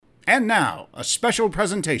And now, a special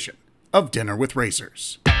presentation of Dinner with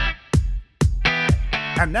Racers.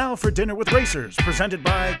 And now for Dinner with Racers, presented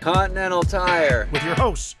by Continental Tire. With your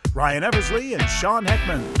hosts, Ryan Eversley and Sean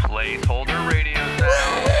Heckman. Placeholder radio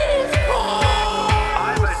sound.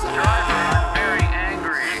 I'm a driver. I'm very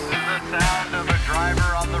angry. This is the sound of a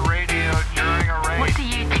driver on the radio during a race. What do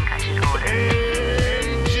you think I should order?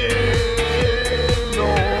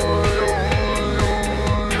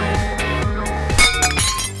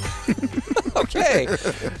 Okay,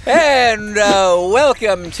 and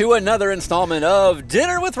welcome to another installment of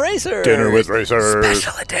Dinner with Racers. Dinner with Racers.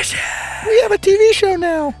 Special edition. We have a TV show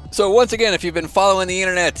now. So once again, if you've been following the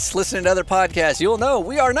internet, listening to other podcasts, you'll know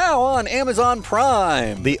we are now on Amazon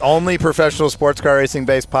Prime. The only professional sports car racing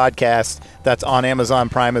based podcast that's on Amazon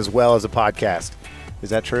Prime as well as a podcast.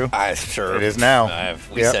 Is that true? Sure. It is now.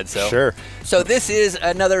 We said so. Sure. So this is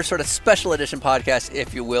another sort of special edition podcast,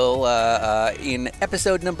 if you will. In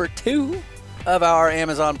episode number 2 of our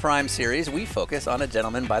Amazon Prime series, we focus on a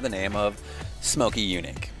gentleman by the name of Smokey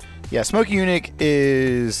Yunick. Yeah, Smokey Yunick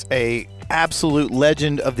is a absolute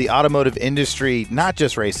legend of the automotive industry, not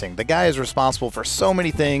just racing. The guy is responsible for so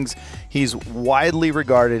many things. He's widely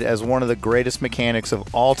regarded as one of the greatest mechanics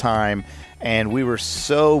of all time, and we were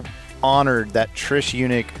so honored that Trish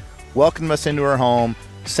Yunick welcomed us into her home,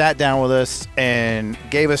 sat down with us, and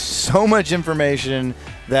gave us so much information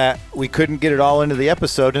that we couldn't get it all into the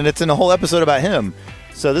episode, and it's in a whole episode about him.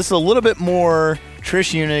 So this is a little bit more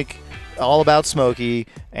Trish Yunick, all about Smokey,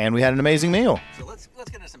 and we had an amazing meal. So let's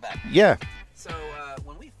get into some background. Yeah. So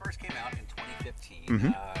when we first came out in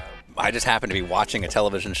 2015, I just happened to be watching a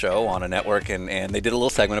television show on a network, and they did a little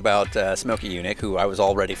segment about Smokey Yunick, who I was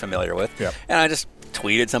already familiar with. Yep. And I just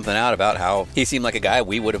tweeted something out about how he seemed like a guy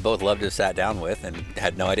we would have both loved to have sat down with and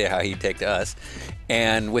had no idea how he'd take to us.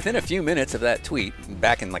 And within a few minutes of that tweet,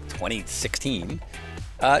 back in like 2016,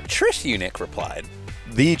 Trish Yunick replied.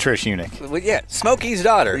 The Trish Yunick. Well, yeah, Smokey's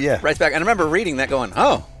daughter. Yeah. Writes back. And I remember reading that going,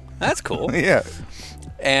 oh, that's cool. Yeah.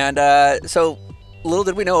 And so little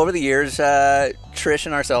did we know over the years, Trish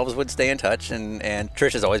and ourselves would stay in touch, and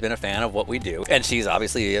Trish has always been a fan of what we do. And she's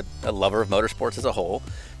obviously a lover of motorsports as a whole.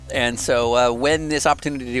 And so when this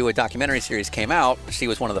opportunity to do a documentary series came out, she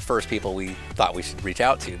was one of the first people we thought we should reach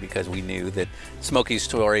out to, because we knew that Smokey's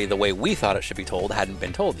story, the way we thought it should be told, hadn't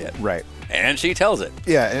been told yet. Right. And she tells it.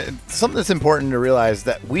 Yeah, and something that's important to realize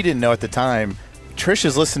that we didn't know at the time, Trish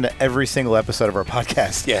has listened to every single episode of our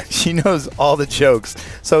podcast. Yeah. She knows all the jokes.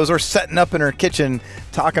 So as we're setting up in her kitchen,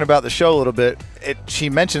 talking about the show a little bit, she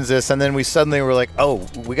mentions this, and then we suddenly were like, oh,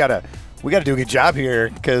 we gotta do a good job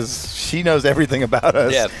here, because she knows everything about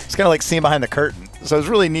us. Yeah. It's kind of like seeing behind the curtain. So it's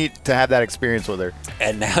really neat to have that experience with her.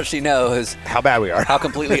 And now she knows how bad we are. How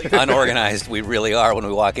completely unorganized we really are when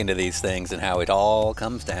we walk into these things, and how it all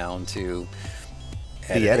comes down to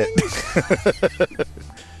the edit.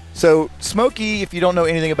 So Smokey, if you don't know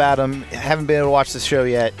anything about him, haven't been able to watch the show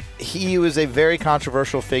yet, he was a very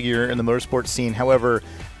controversial figure in the motorsports scene. However,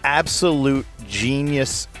 absolute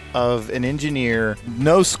genius of an engineer,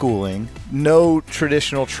 no schooling, no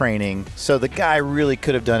traditional training. So the guy really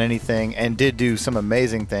could have done anything and did do some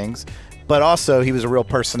amazing things, but also he was a real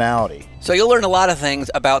personality. So you'll learn a lot of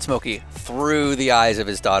things about Smokey through the eyes of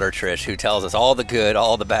his daughter, Trish, who tells us all the good,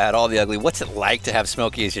 all the bad, all the ugly. What's it like to have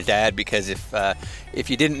Smokey as your dad? Because if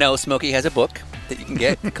you didn't know, Smokey has a book that you can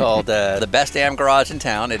get called The Best Damn Garage in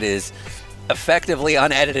Town. It is effectively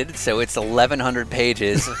unedited, so it's 1,100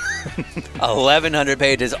 pages. 1,100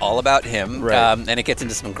 pages all about him. Right. And it gets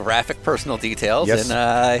into some graphic personal details. Yes.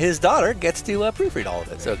 And his daughter gets to proofread all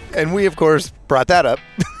of it. So, and we, of course, brought that up.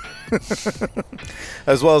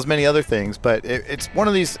 As well as many other things, but it's one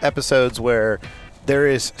of these episodes where there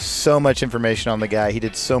is so much information on the guy. He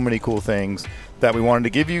did so many cool things that we wanted to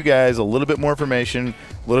give you guys a little bit more information,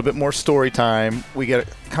 a little bit more story time. We get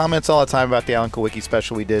comments all the time about the Alan Kowicki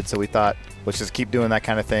special we did, so we thought, let's just keep doing that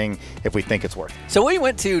kind of thing if we think it's worth it. So we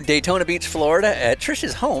went to Daytona Beach, Florida at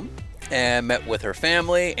Trish's home and met with her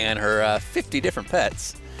family and her 50 different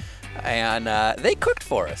pets. And they cooked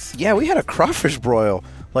for us. Yeah, we had a crawfish broil,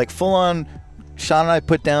 like full on. Sean and I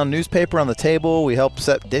put down newspaper on the table. We helped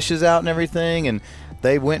set dishes out and everything, and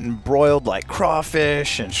they went and broiled like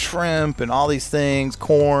crawfish and shrimp and all these things,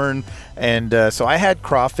 corn. And so I had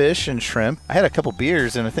crawfish and shrimp. I had a couple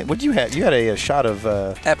beers, and I think, what did you have? You had a shot of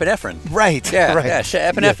epinephrine. Right. Yeah, right. yeah,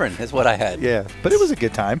 epinephrine is what I had. Yeah, but it was a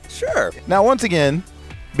good time. Sure. Now, once again,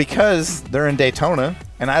 because they're in Daytona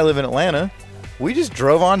and I live in Atlanta, we just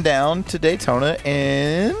drove on down to Daytona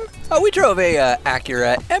and... Oh, we drove a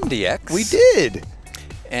Acura MDX. We did.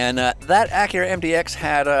 And that Acura MDX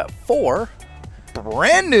had 4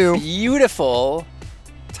 brand new beautiful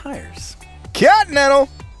tires. Continental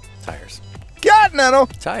Tires. Continental.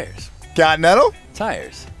 Tires. Continental.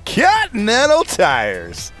 Tires. Continental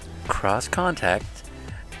Tires. Cross contact.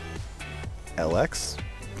 LX.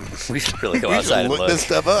 We should really go We outside should and look look. this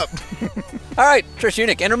stuff up. All right, Trish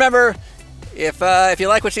Unick. And remember, if you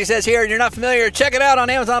like what she says here and you're not familiar, check it out on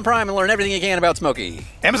Amazon Prime and learn everything you can about Smokey.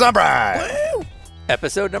 Amazon Prime.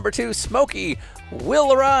 Episode number 2, Smokey,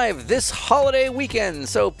 will arrive this holiday weekend,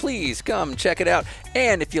 so please come check it out.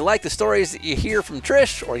 And if you like the stories that you hear from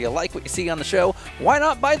Trish or you like what you see on the show, why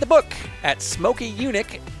not buy the book at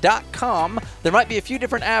SmokeyUnick.com. There might be a few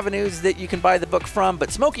different avenues that you can buy the book from, but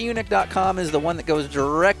SmokeyUnick.com is the one that goes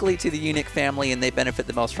directly to the Unick family and they benefit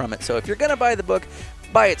the most from it. So if you're going to buy the book,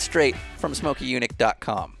 buy it straight from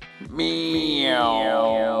SmokeyUnick.com.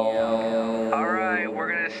 All right,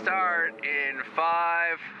 we're going to start in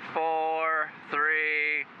 5, 4, 3,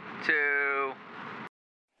 2.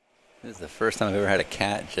 This is the first time I've ever had a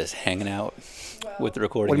cat just hanging out with the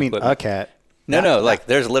recording What do you mean, equipment. a cat? No, like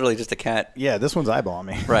there's literally just a cat. Yeah, this one's eyeballing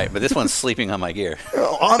me. Right, but this one's sleeping on my gear.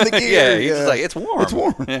 On the gear. Yeah, he's just like, it's warm. It's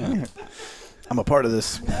warm. Yeah. I'm a part of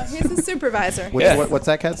this. He's the supervisor. What's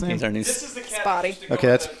that cat's name? He's our new Spotty. Okay,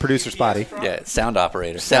 that's producer Spotty. sound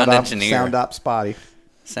operator, sound engineer, Sound op Spotty.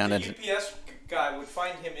 sound The engineer. UPS guy would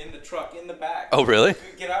find him in the truck in the back. Oh, really?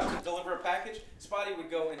 He'd get out to deliver a package. Spotty would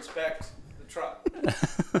go inspect the truck,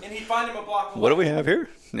 and he'd find him a block away. What do we have here?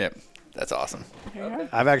 Yep, that's awesome.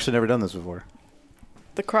 I've actually never done this before.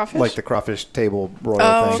 The crawfish? Like the crawfish table broil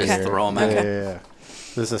Oh, thing. okay. Just throw 'em Yeah, out. yeah, yeah.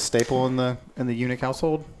 This is a staple in the Unique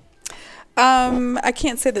household. I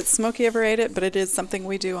can't say that Smokey ever ate it, but it is something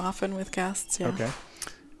we do often with guests. Yeah. Okay.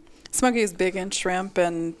 Smokey is big in shrimp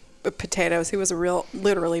and potatoes. He was a real,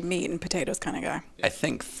 literally meat and potatoes kind of guy. I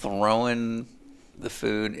think throwing the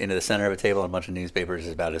food into the center of a table and a bunch of newspapers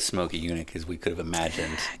is about as Smokey Unique as we could have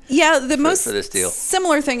imagined. Yeah, the most for this deal.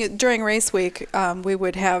 similar thing during race week, we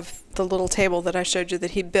would have the little table that I showed you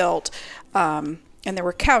that he built, and there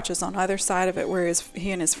were couches on either side of it where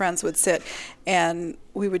he and his friends would sit, and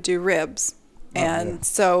we would do ribs. And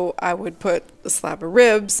so I would put a slab of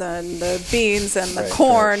ribs and the beans and the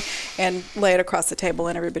corn and lay it across the table,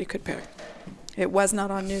 and everybody could pick. It was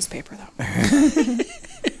not on newspaper, though.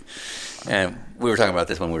 And we were talking about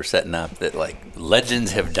this when we were setting up, that like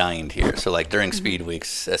legends have dined here. So like during Speed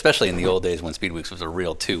Weeks, especially in the old days when Speed Weeks was a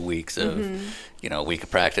real 2 weeks of, a week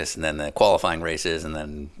of practice and then the qualifying races and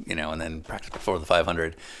then, and then practice before the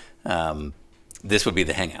 500. This would be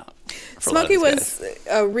the hangout. For a lot of Smokey these was guys.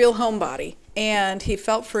 a real homebody, and he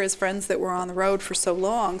felt for his friends that were on the road for so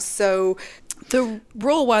long. So the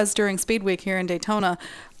rule was during Speed Week here in Daytona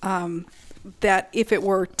that if it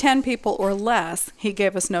were 10 people or less, he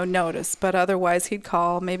gave us no notice. But otherwise, he'd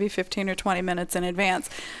call maybe 15 or 20 minutes in advance.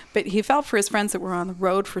 But he felt for his friends that were on the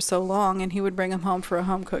road for so long, and he would bring them home for a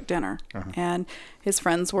home-cooked dinner. And his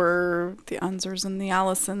friends were the Unzers and the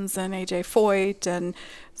Allisons and A.J. Foyt and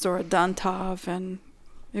Zora Duntov, and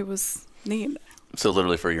it was neat. So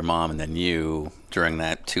literally for your mom and then you during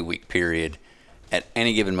that 2 week period, at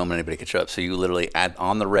any given moment anybody could show up. So you literally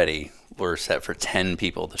on the ready were set for 10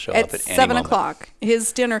 people to show up at any 7 moment. o'clock.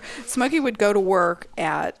 His dinner, Smokey would go to work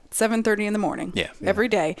at 7:30 in the morning. Yeah. Every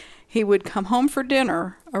day. He would come home for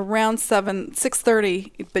dinner around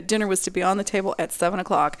 6:30, but dinner was to be on the table at 7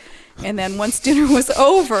 o'clock. And then once dinner was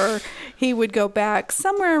over, he would go back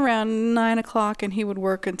somewhere around 9 o'clock, and he would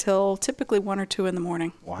work until typically 1 or 2 in the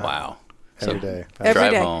morning. Wow. Every day. Every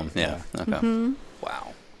Drive day. home. Yeah. Okay.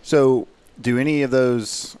 Wow. So, do any of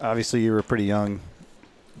those, obviously you were pretty young,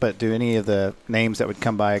 but do any of the names that would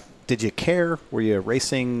come by, did you care? Were you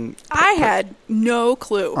racing? I had no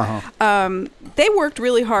clue. They worked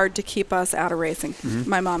really hard to keep us out of racing,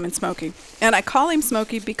 my mom and Smokey. And I call him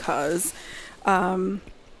Smokey because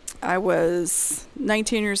I was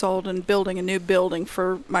 19 years old and building a new building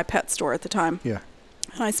for my pet store at the time. Yeah.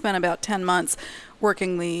 And I spent about 10 months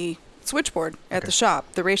working the switchboard at the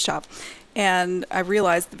shop, the race shop. And I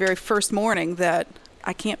realized the very first morning that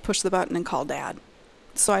I can't push the button and call Dad.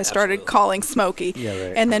 So I started calling Smokey. Yeah,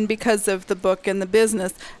 right. And then because of the book and the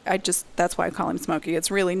business, that's why I call him Smokey.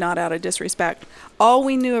 It's really not out of disrespect. All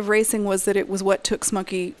we knew of racing was that it was what took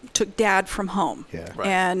Dad from home. Yeah. Right.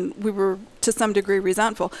 And we were to some degree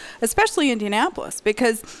resentful, especially Indianapolis,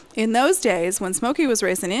 because in those days when Smokey was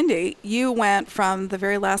racing Indy, you went from the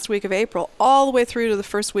very last week of April all the way through to the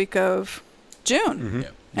first week of June.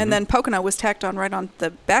 And then Pocono was tacked on right on the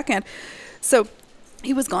back end. So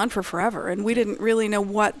he was gone for forever, and we didn't really know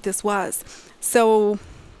what this was. So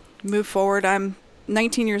move forward. I'm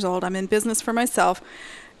 19 years old. I'm in business for myself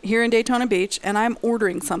here in Daytona Beach, and I'm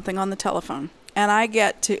ordering something on the telephone. And I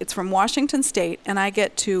get to, it's from Washington State, and I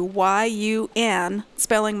get to YUN,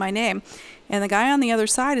 spelling my name, And the guy on the other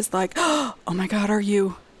side is like, oh my God, are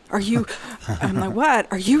you, I'm like,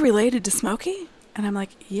 what? Are you related to Smokey? And I'm like,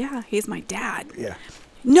 yeah, he's my dad. Yeah.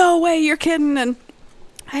 No way, you're kidding. And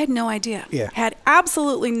I had no idea. Yeah. Had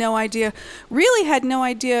absolutely no idea. Really had no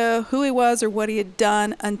idea who he was or what he had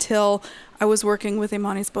done until I was working with him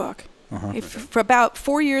on his book. For about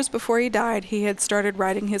 4 years before he died, he had started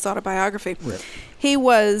writing his autobiography. Right. He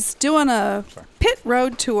was doing a pit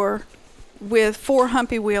road tour for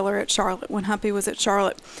Humpy Wheeler at Charlotte, when Humpy was at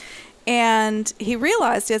Charlotte. And he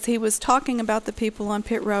realized as he was talking about the people on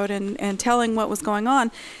pit road and telling what was going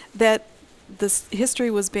on, that this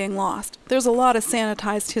history was being lost. There's a lot of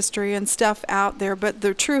sanitized history and stuff out there, but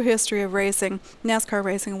the true history of racing, NASCAR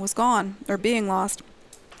racing, was gone or being lost.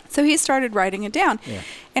 So he started writing it down. Yeah.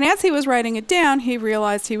 And as he was writing it down, he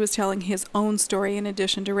realized he was telling his own story in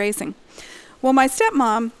addition to racing. Well, my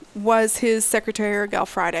stepmom was his secretary or Gal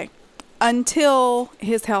Friday until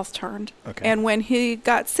his health turned. Okay. And when he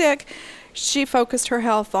got sick, she focused her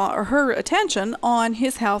her attention on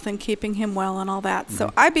his health and keeping him well and all that.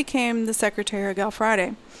 So I became the secretary of Gal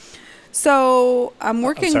Friday. So I'm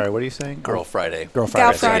working. I'm sorry, what are you saying? Girl Friday. Girl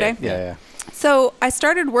Gal Friday. Friday. Yeah. So I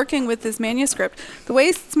started working with this manuscript. The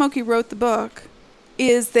way Smokey wrote the book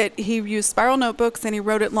is that he used spiral notebooks and he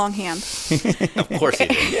wrote it longhand. Of course he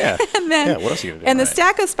did. Yeah. And then, Yeah, what else are you gonna do? and the Right.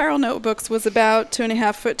 stack of spiral notebooks was about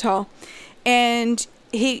 2.5 foot tall. And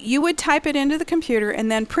you would type it into the computer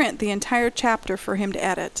and then print the entire chapter for him to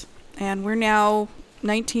edit. And we're now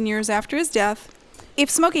 19 years after his death. If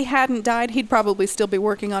Smokey hadn't died, he'd probably still be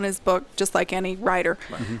working on his book just like any writer.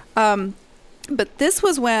 But this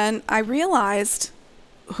was when I realized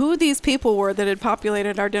who these people were that had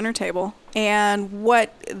populated our dinner table and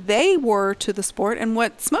what they were to the sport and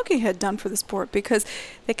what Smokey had done for the sport, because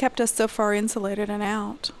they kept us so far insulated and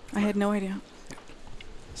out. I had no idea.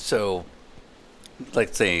 So,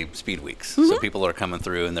 like say Speed Weeks. So people are coming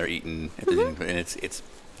through and they're eating, and it's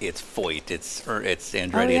Foyt, it's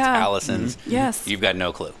Andretti, it's yeah. Allison's. Yes. You've got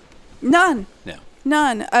no clue. None. No.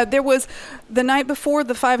 None. There was the night before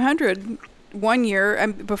the 500 one year,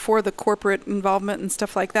 before the corporate involvement and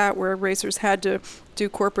stuff like that, where racers had to do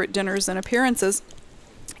corporate dinners and appearances.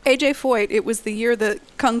 AJ Foyt, it was the year that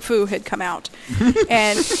Kung Fu had come out.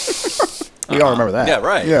 And We all remember that. Yeah,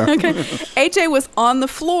 right. Yeah. okay, AJ was on the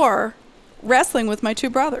floor wrestling with my two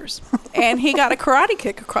brothers, and he got a karate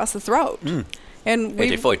kick across the throat. And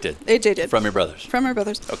AJ Foyt did. AJ did. From your brothers. From our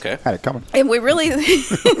brothers. Okay. Had it coming. And we really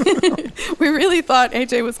thought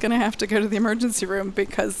AJ was going to have to go to the emergency room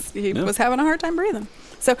because he was having a hard time breathing.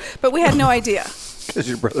 So, but we had no idea. Because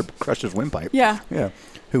your brother crushed his windpipe. Yeah. Yeah.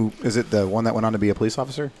 Who is it? The one that went on to be a police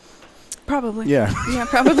officer? Probably. Yeah. Yeah,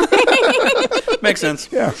 probably. Makes sense.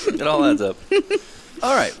 Yeah. It all adds up.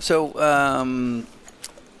 All right. So,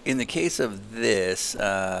 in the case of this,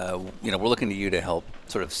 we're looking to you to help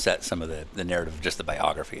sort of set some of the narrative of just the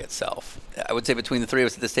biography itself. I would say between the three of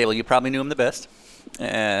us at this table, you probably knew him the best.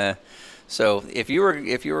 So if you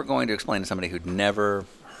were going to explain to somebody who'd never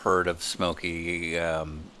heard of Smokey,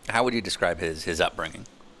 how would you describe his upbringing?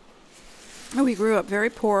 We grew up very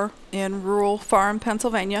poor in rural farm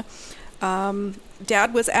Pennsylvania.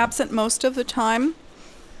 Dad was absent most of the time.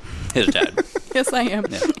 His dad. Yes, I am.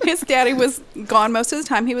 Yeah. His daddy was gone most of the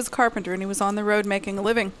time. He was a carpenter, and he was on the road making a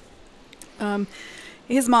living.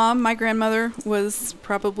 His mom, my grandmother, was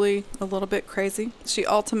probably a little bit crazy. She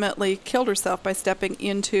ultimately killed herself by stepping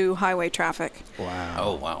into highway traffic. Wow.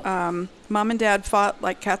 Oh, wow. Mom and Dad fought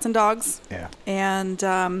like cats and dogs. Yeah. And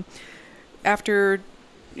after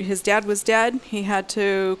his dad was dead, he had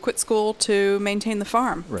to quit school to maintain the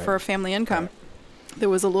farm Right. for a family income. There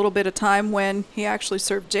was a little bit of time when he actually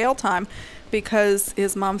served jail time because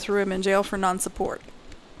his mom threw him in jail for non-support.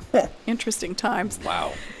 Interesting times.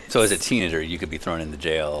 Wow. So as a teenager, you could be thrown into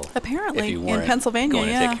jail. Apparently, if you in weren't Pennsylvania, going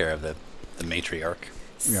to yeah. take care of the matriarch.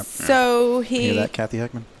 Yep. So You hear he that, Kathy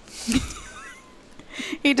Heckman?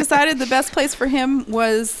 he decided the best place for him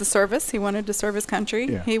was the service. He wanted to serve his country.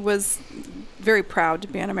 Yeah. He was very proud to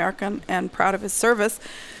be an American and proud of his service.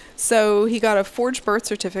 So he got a forged birth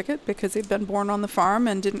certificate because he'd been born on the farm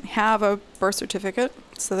and didn't have a birth certificate.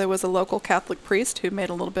 So there was a local Catholic priest who made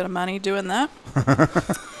a little bit of money doing that.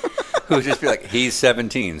 Who would just be like, he's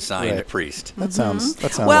 17, signed Right. priest. That sounds.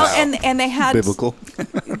 That sounds. Well, and they had biblical.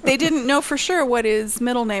 they didn't know for sure what his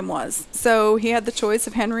middle name was. So he had the choice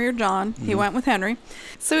of Henry or John. He went with Henry.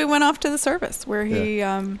 So he went off to the service where he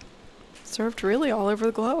served really all over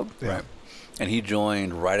the globe. Right. And he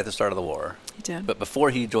joined right at the start of the war. He did. But before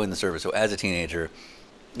he joined the service, so as a teenager,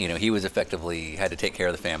 he was effectively had to take care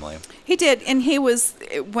of the family. He did, and he was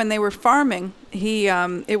when they were farming. He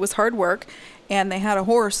it was hard work, and they had a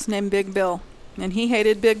horse named Big Bill. and he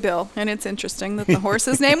hated Big Bill. And it's interesting that the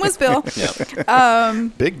horse's name was Bill.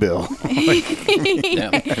 Big Bill.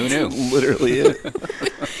 Yeah, who knew? Literally, yeah.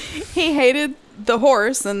 He hated the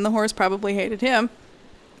horse, and the horse probably hated him.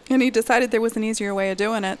 And he decided there was an easier way of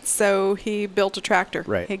doing it, so he built a tractor.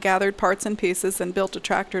 Right. He gathered parts and pieces and built a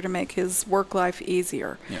tractor to make his work life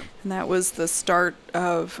easier. Yeah. And that was the start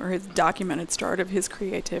of, or his documented start of his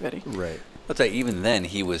creativity. Right. Let's say even then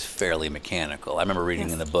he was fairly mechanical. I remember reading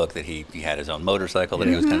Yes. in the book that he had his own motorcycle that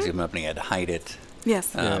he was kind of giving up and he had to hide it. Yes.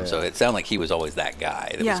 So it sounded like he was always that guy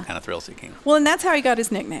that Yeah. was kind of thrill-seeking. Well, and that's how he got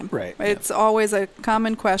his nickname. Right. It's always a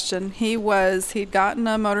common question. He'd gotten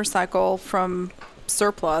a motorcycle from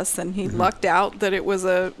surplus, and he lucked out that it was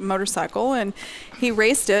a motorcycle, and he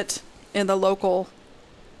raced it in the local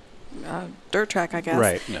dirt track, I guess.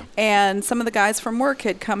 Right. Yeah. And some of the guys from work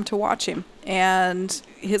had come to watch him, and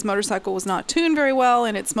his motorcycle was not tuned very well,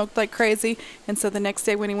 and it smoked like crazy. And so the next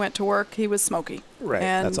day when he went to work, he was smoky. Right,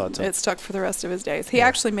 And that's all it took. it stuck for the rest of his days. He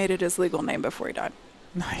actually made it his legal name before he died.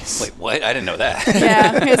 Nice. Wait, what? I didn't know that.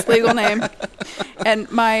 Yeah, his legal name. And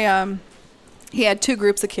he had 2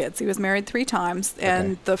 groups of kids. He was married 3 times,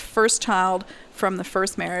 and Okay. the first child from the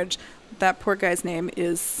first marriage, that poor guy's name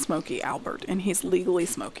is Smokey Albert, and he's legally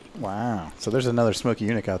Smokey. Wow. So there's another Smokey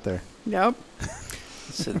eunuch out there. Yep.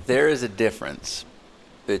 So there is a difference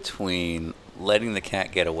between letting the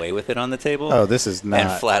cat get away with it on the table Oh, this is not.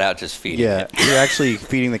 and flat out just feeding Yeah, it. you're actually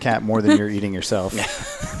feeding the cat more than you're eating yourself.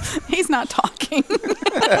 He's not talking.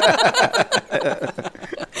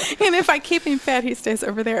 And if I keep him fed, he stays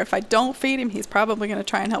over there. If I don't feed him, he's probably going to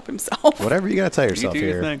try and help himself. Whatever you gotta tell yourself do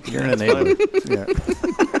your here. thing. You're in a neighborhood. Yeah.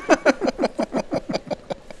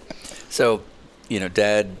 So,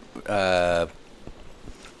 Dad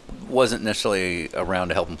wasn't necessarily around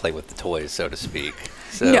to help him play with the toys, so to speak.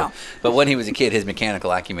 So, No. But when he was a kid, his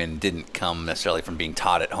mechanical acumen didn't come necessarily from being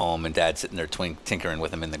taught at home and Dad sitting there tinkering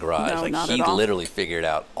with him in the garage. No, not he at all. literally figured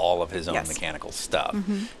out all of his own Yes. mechanical stuff.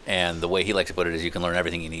 Mm-hmm. And the way he likes to put it is you can learn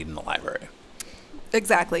everything you need in the library.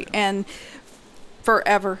 Exactly. And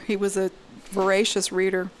forever, he was a voracious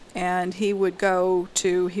reader, and he would go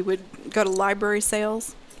to library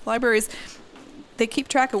sales. Libraries, they keep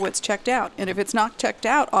track of what's checked out, and if it's not checked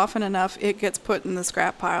out often enough, it gets put in the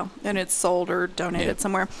scrap pile and it's sold or donated Yeah.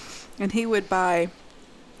 somewhere. And he would buy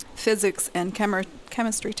physics and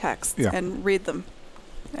chemistry texts Yeah. and read them,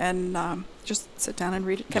 and just sit down and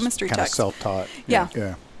read chemistry Kind of texts. self-taught. Yeah.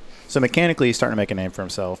 Yeah. So mechanically, he's starting to make a name for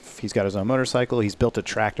himself. He's got his own motorcycle. He's built a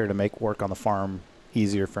tractor to make work on the farm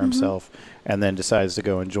easier for himself, and then decides to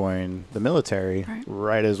go and join the military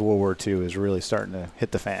right as World War II is really starting to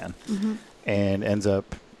hit the fan, and ends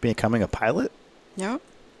up becoming a pilot. Yep.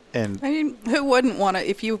 And I mean, who wouldn't want to?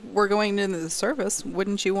 If you were going into the service,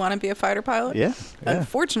 wouldn't you want to be a fighter pilot? yeah.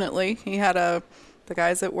 Unfortunately, he had the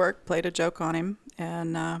guys at work played a joke on him,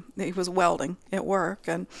 and he was welding at work,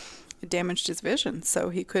 and it damaged his vision, so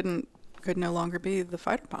he could no longer be the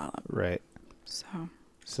fighter pilot. Right. So,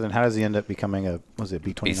 then how does he end up becoming a, was it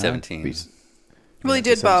B-29? B-17. well, he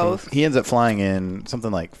did B-17. both. He ends up flying in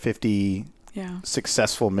something like 50 Yeah.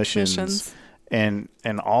 successful missions. And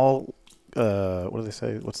all, what do they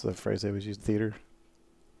say? What's the phrase they always use? Theater?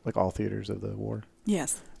 Like all theaters of the war?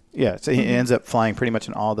 Yes. Yeah, so he ends up flying pretty much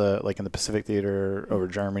in all the, like in the Pacific Theater over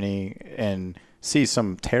Germany, and sees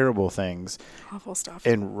some terrible things Awful stuff.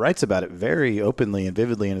 and writes about it very openly and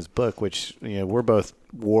vividly in his book, which, we're both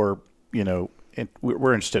war, and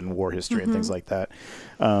we're interested in war history and things like that.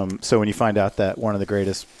 So when you find out that one of the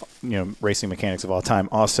greatest, racing mechanics of all time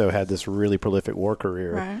also had this really prolific war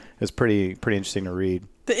career, Right. it's pretty interesting to read.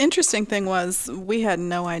 The interesting thing was we had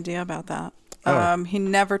no idea about that. Oh. He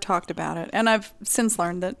never talked about it, and I've since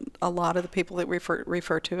learned that a lot of the people that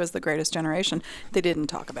refer to as the greatest generation, they didn't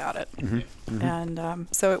talk about it, and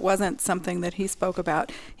so it wasn't something that he spoke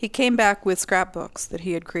about. He came back with scrapbooks that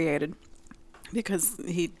he had created because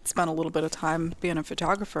he spent a little bit of time being a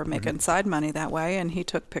photographer, making side money that way, and he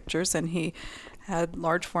took pictures, and he had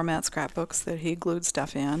large format scrapbooks that he glued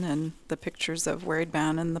stuff in, and the pictures of where he'd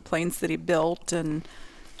been and the planes that he built and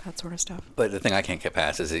that sort of stuff. But the thing I can't get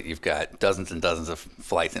past is that you've got dozens and dozens of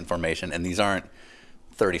flights information, and these aren't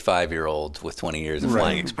 35-year-olds with 20 years of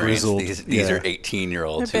flying experience. Grizzled, These yeah. are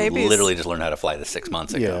 18-year-olds who They're babies. literally just learned how to fly this 6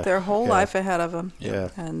 months ago. Yeah. Their whole life ahead of them. Yeah.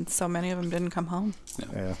 And so many of them didn't come home.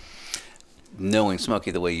 Yeah. Knowing Smokey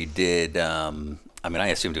the way you did, I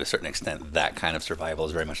assume to a certain extent that kind of survival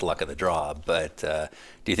is very much luck of the draw, but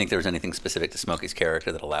do you think there was anything specific to Smokey's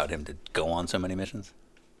character that allowed him to go on so many missions?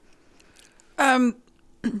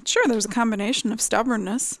 Sure, there's a combination of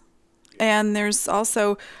stubbornness. And there's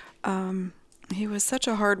also, he was such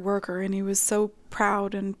a hard worker, and he was so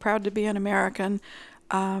proud to be an American.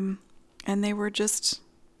 and they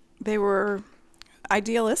were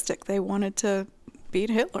idealistic. They wanted to beat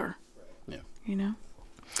Hitler. Yeah. You know.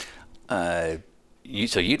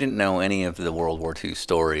 So you didn't know any of the World War II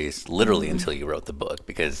stories literally until you wrote the book,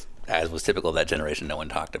 because as was typical of that generation, no one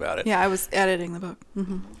talked about it. Yeah, I was editing the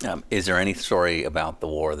book. Is there any story about the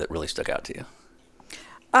war that really stuck out to you?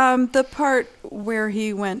 The part where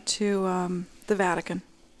he went to the Vatican,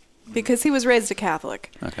 because he was raised a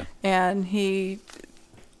Catholic. Okay. And he,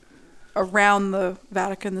 around the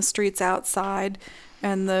Vatican, the streets outside,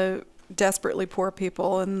 and the desperately poor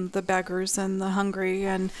people and the beggars and the hungry,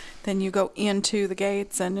 and then you go into the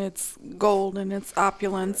gates and it's gold and it's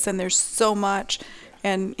opulence and there's so much,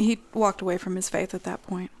 and he walked away from his faith at that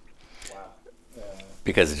point.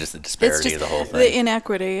 Because it's just the disparity of the whole thing. The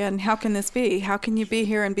inequity, and how can this be? How can you be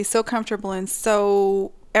here and be so comfortable and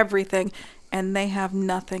so everything, and they have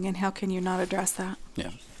nothing, and how can you not address that? Yeah.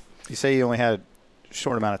 You say you only had a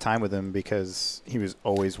short amount of time with him because he was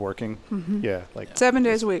always working? Yeah, like 7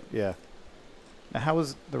 days a week. Yeah. Now, how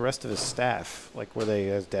was the rest of his staff? Like, were they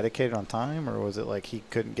as dedicated on time, or was it like he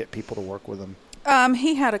couldn't get people to work with him?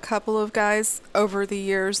 He had a couple of guys over the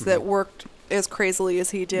years that worked as crazily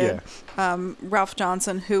as he did. Ralph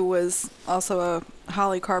Johnson, who was also a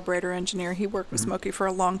Holley carburetor engineer, he worked with Smokey for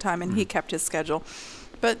a long time, and he kept his schedule.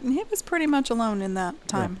 But he was pretty much alone in that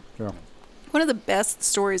time. Yeah. One of the best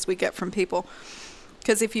stories we get from people,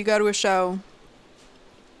 because if you go to a show,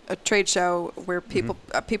 a trade show where people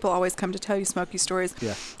always come to tell you Smokey stories,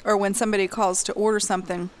 or when somebody calls to order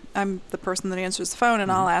something, I'm the person that answers the phone,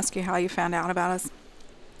 and I'll ask you how you found out about us.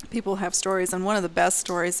 People have stories, and one of the best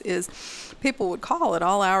stories is people would call at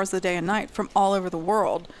all hours of the day and night from all over the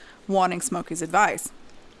world wanting Smokey's advice.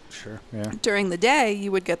 Sure. Yeah. During the day,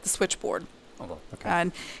 you would get the switchboard. Okay.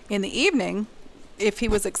 And in the evening, if he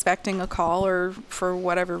was expecting a call or for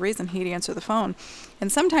whatever reason, he'd answer the phone.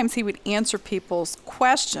 And sometimes he would answer people's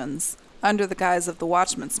questions under the guise of the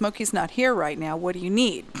watchman. Smokey's not here right now. What do you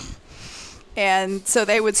need? And so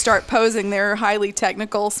they would start posing their highly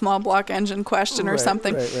technical small block engine question or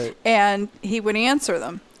something. Right. And he would answer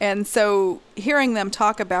them. And so hearing them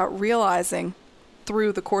talk about realizing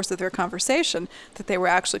through the course of their conversation that they were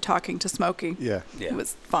actually talking to Smokey. Yeah. It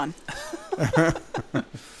was fun.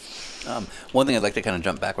 One thing I'd like to kind of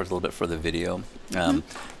jump backwards a little bit for the video. I'm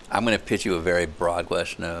going to pitch you a very broad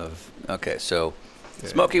question of, okay, so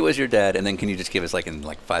Smokey was your dad, and then can you just give us, like in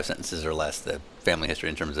 5 sentences or less, the family history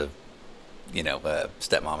in terms of,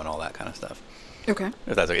 stepmom and all that kind of stuff? Okay.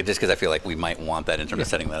 If that's okay, just because I feel like we might want that in terms of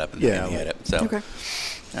setting that up in the edit. So, Okay.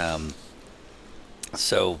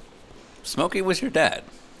 So Smokey was your dad.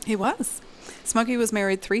 He was. Smokey was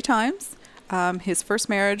married 3 times. His first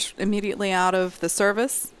marriage, immediately out of the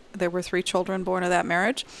service, there were 3 children born of that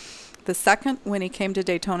marriage. The second, when he came to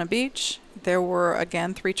Daytona Beach, there were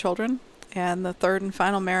again 3 children. And the third and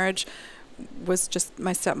final marriage was just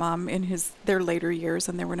my stepmom in their later years,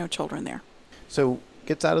 and there were no children there. So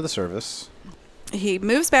gets out of the service. He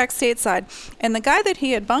moves back stateside, and the guy that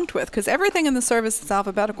he had bunked with, because everything in the service is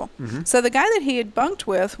alphabetical. So the guy that he had bunked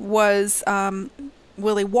with was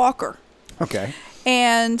Willie Walker. Okay.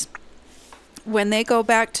 And when they go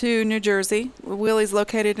back to New Jersey, Willie's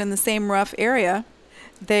located in the same rough area.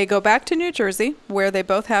 They go back to New Jersey, where they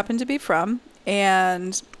both happen to be from,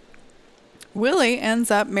 and Willie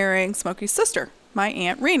ends up marrying Smokey's sister, my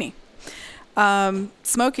Aunt Renee.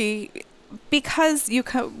 Smokey, because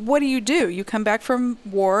what do? You come back from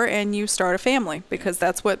war and you start a family, because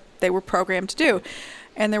that's what they were programmed to do.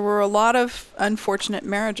 And there were a lot of unfortunate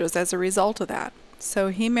marriages as a result of that. So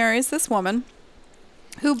he marries this woman,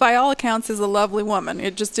 who by all accounts is a lovely woman.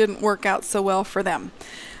 It just didn't work out so well for them.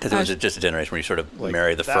 Because it was just a generation where you sort of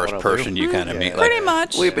marry the first person you kind of meet. Pretty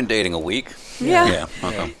much. We've been dating a week. Yeah.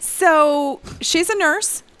 Okay. So she's a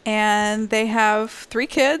nurse, and they have 3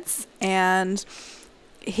 kids, and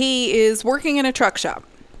he is working in a truck shop.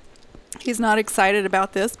 He's not excited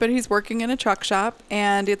about this, but he's working in a truck shop,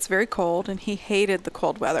 and it's very cold, and he hated the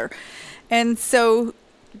cold weather. And so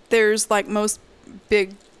there's, like most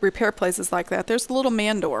big repair places like that, there's the little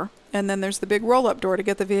man door, and then there's the big roll-up door to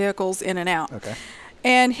get the vehicles in and out. Okay.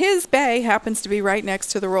 And his bay happens to be right next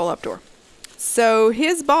to the roll-up door. So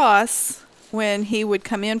his boss, when he would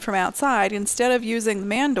come in from outside, instead of using the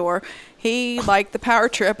man door, he liked the power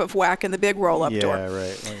trip of whacking the big roll-up door. Yeah,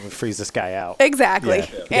 right. Like, we'll freeze this guy out. Exactly. Yeah.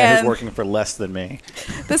 Who's And working for less than me.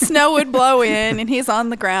 the snow would blow in, and he's on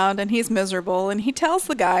the ground, and he's miserable. And he tells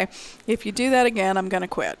the guy, if you do that again, I'm going to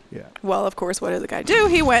quit. Yeah. Well, of course, what did the guy do?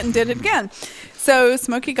 He went and did it again. So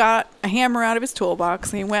Smokey got a hammer out of his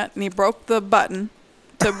toolbox, and he went and he broke the button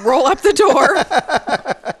to roll up the door,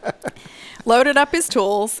 loaded up his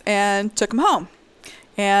tools, and took him home.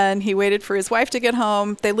 And he waited for his wife to get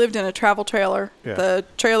home. They lived in a travel trailer. Yeah. The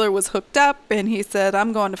trailer was hooked up, and he said,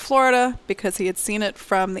 I'm going to Florida, because he had seen it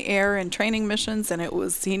from the air in training missions, and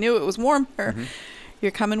he knew it was warm here.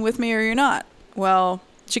 You're coming with me or you're not. Well,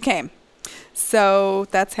 she came. So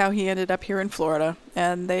that's how he ended up here in Florida,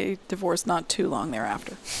 and they divorced not too long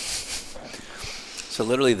thereafter. So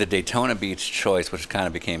literally the Daytona Beach choice, which kind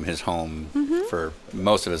of became his home for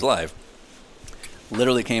most of his life,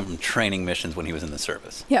 literally came from training missions when he was in the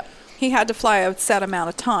service. Yep. He had to fly a set amount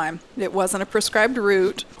of time. It wasn't a prescribed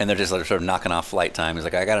route. And they're just like sort of knocking off flight time. He's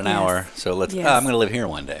like, I got an Yes. hour, so let's. Yes. I'm going to live here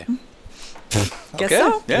one day. Guess Okay.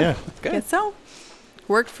 so. Yeah. Guess so.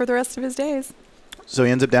 Worked for the rest of his days. So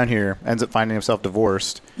he ends up down here, ends up finding himself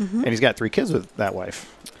divorced, and he's got 3 kids with that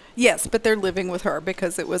wife. Yes, but they're living with her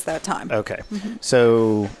because it was that time. Okay.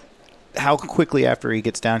 So how quickly after he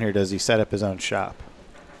gets down here does he set up his own shop?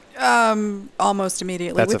 Almost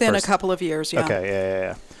immediately, That's the within a first- couple of years, yeah. Okay,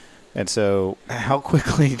 yeah. And so how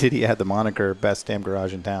quickly did he add the moniker Best Damn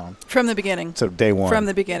Garage in Town? From the beginning. So day one. From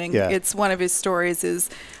the beginning. Yeah. It's one of his stories is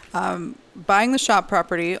buying the shop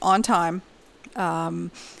property on time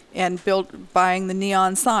and buying the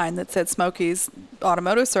neon sign that said Smokey's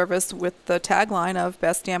Automotive Service with the tagline of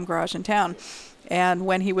Best Damn Garage in Town. And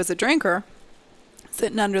when he was a drinker,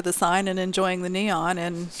 sitting under the sign and enjoying the neon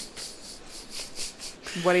and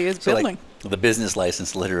what he is So building. like the business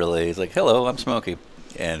license literally is like, hello, I'm Smokey.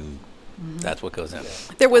 And that's what goes in.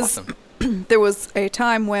 There was Awesome. there was a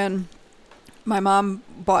time when my mom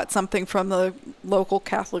bought something from the local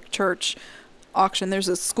Catholic church auction. There's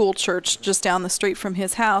a school church just down the street from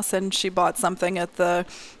his house, and she bought something at the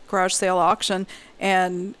garage sale auction,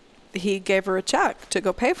 and he gave her a check to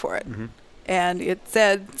go pay for it. And it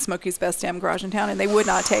said Smokey's Best Damn Garage in Town, and they would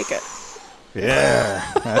not take it. Yeah.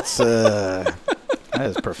 That's that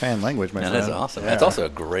is profane language, my That friend. is awesome. Yeah. That's also a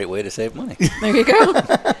great way to save money. There you go.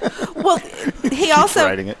 Well, he also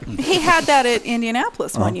writing it. he had that at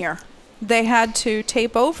Indianapolis one year. They had to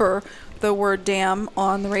tape over the word "damn"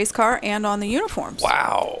 on the race car and on the uniforms.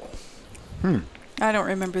 Wow. I don't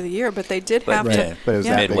remember the year, but they did But have right. to. But it was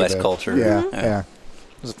yeah. that big Midwest of a- culture. Yeah, Yeah. yeah.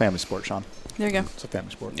 It was a family sport, Sean. There you go. It's a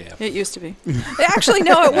family sport. Yeah. It used to be. Actually,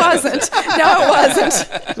 no, it wasn't. No, it wasn't.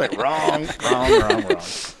 It's like wrong.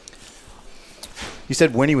 You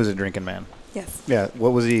said when he was a drinking man. Yes. Yeah.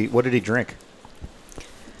 What did he drink?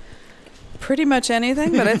 Pretty much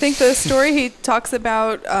anything, but I think the story he talks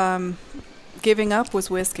about giving up was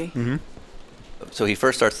whiskey. So he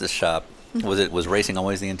first starts this shop. Was racing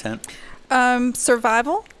always the intent?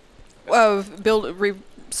 Survival of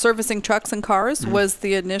servicing trucks and cars was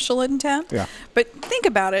the initial intent. Yeah. But think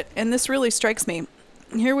about it, and this really strikes me.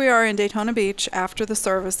 Here we are in Daytona Beach after the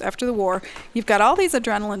service, after the war. You've got all these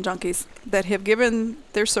adrenaline junkies that have given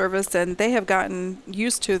their service, and they have gotten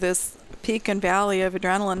used to this peak and valley of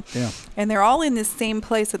adrenaline. Yeah. And they're all in this same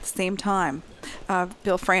place at the same time.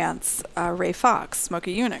 Bill France, Ray Fox,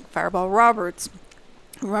 Smokey Yunick, Fireball Roberts,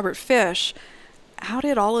 Robert Fish. How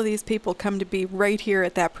did all of these people come to be right here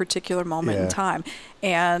at that particular moment in Yeah. time?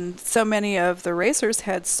 And so many of the racers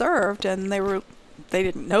had served, and they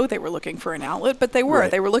didn't know they were looking for an outlet, but they were.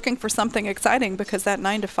 Right. They were looking for something exciting because that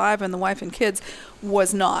 9 to 5 and the wife and kids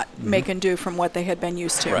was not making do from what they had been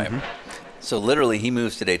used to. Right. So literally he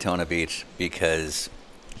moves to Daytona Beach because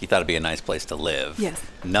he thought it'd be a nice place to live. Yes.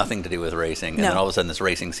 Nothing to do with racing. And No. then all of a sudden this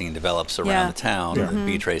racing scene develops around Yeah. the town, with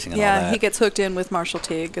beach racing and all Yeah, that. he gets hooked in with Marshall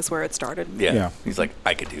Teague is where it started. Yeah. Yeah. He's like,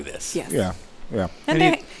 I could do this. Yes. Yeah. Yeah. And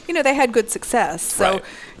they, they had good success, so Right.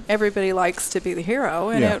 everybody likes to be the hero,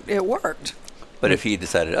 and Yeah. it worked. But if he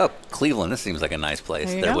decided, oh, Cleveland, this seems like a nice place,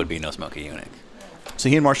 There you there go. would be no Smokey Yunick. So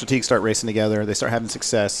he and Marshall Teague start racing together. They start having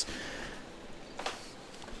success.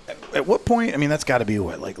 At what point? I mean, that's got to be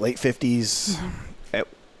like late 50s. At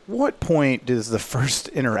what point does the first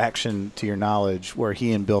interaction, to your knowledge, where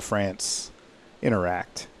he and Bill France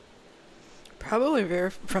interact? Probably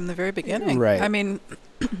from the very beginning. Right. I mean,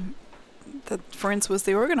 France was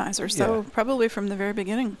the organizer, so Yeah. probably from the very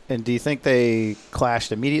beginning. And do you think they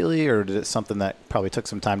clashed immediately, or did it something that probably took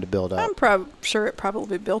some time to build up? I'm sure it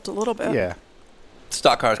probably built a little bit. Yeah.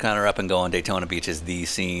 Stock cars kind of are up and going. Daytona Beach is the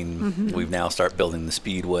scene. We've now start building the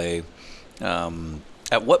speedway.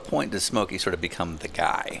 At what point does Smokey sort of become the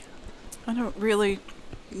guy? I don't really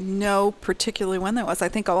know particularly when that was. I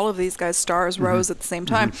think all of these guys' stars rose at the same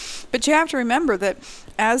time. But you have to remember that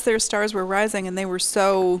as their stars were rising and they were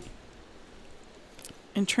so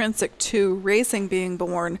intrinsic to racing being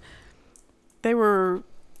born, they were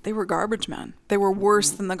garbage men. They were worse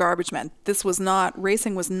than the garbage men.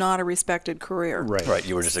 Racing was not a respected career. Right. Right,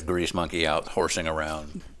 you were just a grease monkey out horsing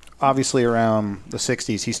around. Obviously, around the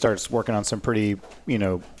 60s, he starts working on some pretty,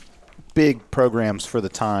 big programs for the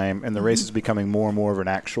time, and the race is becoming more and more of an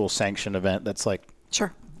actual sanctioned event that's like,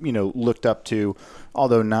 Sure. looked up to,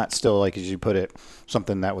 although not still, like as you put it,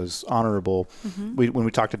 something that was honorable. When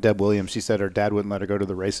we talked to Deb Williams, she said her dad wouldn't let her go to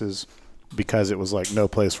the races because it was like no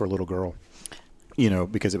place for a little girl,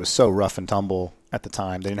 because it was so rough and tumble at the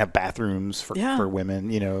time. They didn't have bathrooms for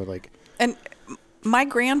women, And my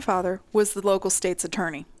grandfather was the local state's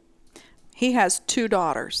attorney. He has 2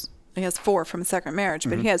 daughters. He has 4 from a second marriage,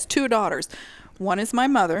 but he has 2 daughters. One is my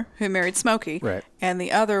mother, who married Smokey, Right. and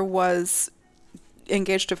the other was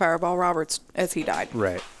engaged to Fireball Roberts as he died.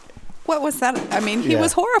 Right. What was that? I mean, he Yeah.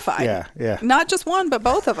 was horrified. Yeah. Not just one, but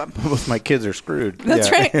both of them. Both my kids are screwed. That's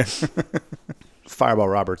right. Fireball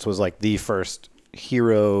Roberts was like the first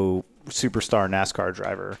hero superstar NASCAR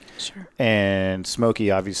driver. Sure. And Smokey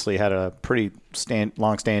obviously had a pretty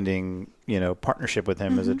long-standing, partnership with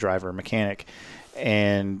him as a driver mechanic.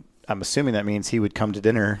 And I'm assuming that means he would come to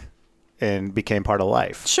dinner and became part of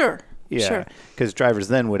life. Sure. Yeah. Sure. Because drivers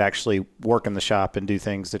then would actually work in the shop and do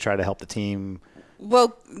things to try to help the team.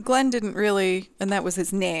 Well, Glenn didn't really, and that was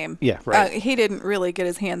his name. Yeah, right. He didn't really get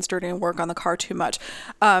his hands dirty and work on the car too much.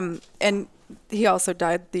 And he also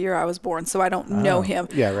died the year I was born, so I don't know him.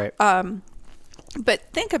 Yeah, right. But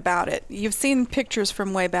think about it. You've seen pictures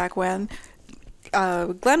from way back when.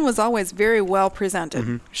 Glenn was always very well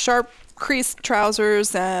presented. Sharp creased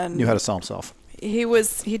trousers, and Knew how to sell himself.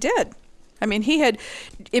 he did. I mean, he had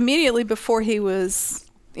immediately before he was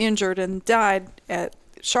injured and died at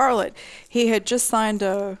Charlotte, he had just signed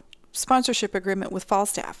a sponsorship agreement with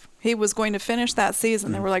Falstaff. He was going to finish that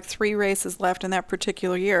season. There were like 3 races left in that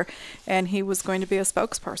particular year, and he was going to be a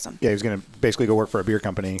spokesperson. Yeah, he was going to basically go work for a beer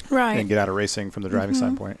company Right. and get out of racing from the driving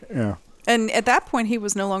standpoint. Yeah. And at that point, he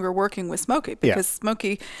was no longer working with Smokey because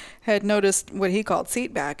Smokey had noticed what he called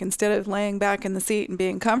seat back. Instead of laying back in the seat and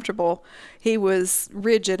being comfortable, he was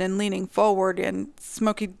rigid and leaning forward, and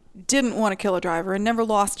Smokey didn't want to kill a driver and never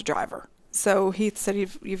lost a driver. So he said,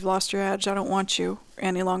 you've lost your edge. I don't want you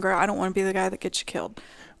any longer. I don't want to be the guy that gets you killed.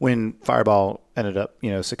 When Fireball ended up,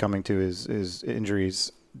 succumbing to his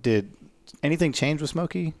injuries, did anything change with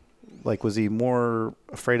Smokey? Like, was he more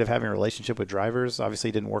afraid of having a relationship with drivers? Obviously,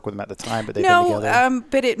 he didn't work with them at the time, but they've been together.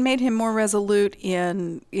 But it made him more resolute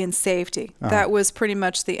in safety. That was pretty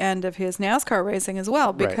much the end of his NASCAR racing as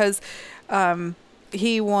well, because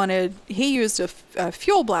he used a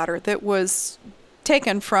fuel bladder that was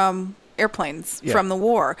taken from airplanes from the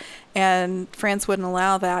war, and France wouldn't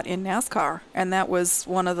allow that in NASCAR, and that was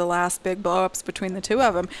one of the last big blow-ups between the 2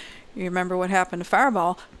 of them. You remember what happened to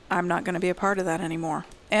Fireball? I'm not going to be a part of that anymore.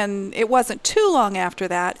 And it wasn't too long after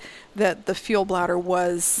that the fuel bladder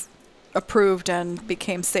was approved and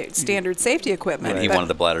became standard safety equipment. And he But wanted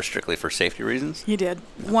the bladder strictly for safety reasons? he did.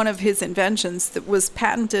 One of his inventions that was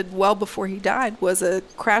patented well before he died was a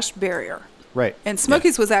crash barrier. Right. And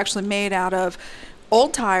Smokey's was actually made out of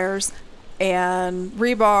old tires and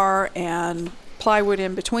rebar and plywood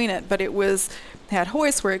in between it, but it had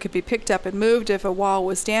hoists where it could be picked up and moved if a wall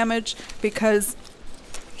was damaged, because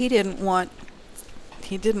he didn't want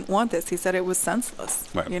this. He said it was senseless.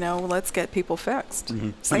 Right. Let's get people fixed.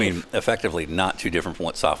 I Safe. mean, effectively not too different from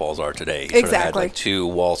what soft walls are today. You Exactly. sort of had like 2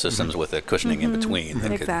 wall systems with a cushioning in between. that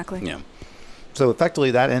could- Exactly. yeah. So effectively,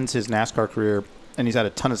 that ends his NASCAR career, and he's had a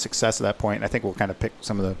ton of success at that point. I think we'll kind of pick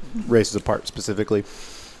some of the races apart specifically.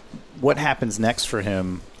 What happens next for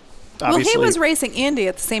him? Well, Obviously, he was racing Indy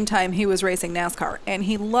at the same time he was racing NASCAR, and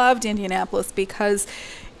he loved Indianapolis because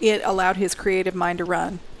it allowed his creative mind to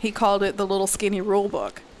run. He called it the little skinny rule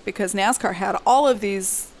book, because NASCAR had all of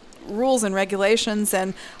these rules and regulations,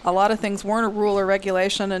 and a lot of things weren't a rule or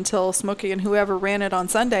regulation until Smokey and whoever ran it on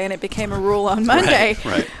Sunday, and it became a rule on Monday.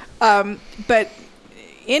 Right. But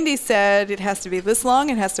Indy said it has to be this long,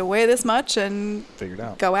 it has to weigh this much, and Figured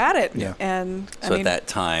out. go at it. Yeah. And So at that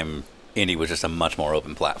time, Indy was just a much more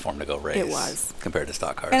open platform to go race. It was. Compared to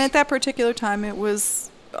stock cars. And at that particular time, it was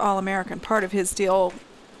All-American. Part of his deal,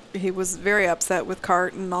 he was very upset with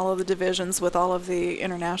CART and all of the divisions with all of the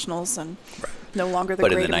internationals, and no longer the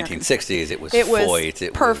but Great in the American. 1960s, it was It was Foyt,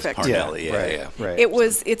 it perfect. was Harnelli. Yeah, right.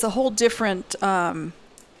 It's a whole different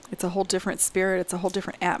it's a whole different spirit, it's a whole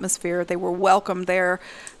different atmosphere. They were welcomed there.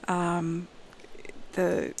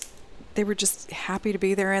 They were just happy to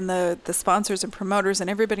be there, and the sponsors and promoters and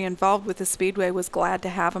everybody involved with the Speedway was glad to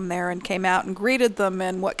have them there, and came out and greeted them,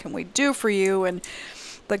 and what can we do for you? And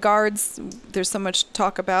the guards, there's so much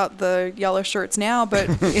talk about the yellow shirts now, but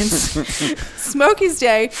in Smokey's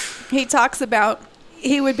day, he talks about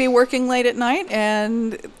he would be working late at night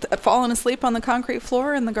and falling asleep on the concrete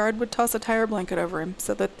floor, and the guard would toss a tire blanket over him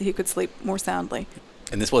so that he could sleep more soundly.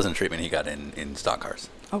 And this wasn't treatment he got in stock cars.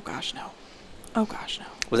 Oh gosh, no. Oh gosh, no.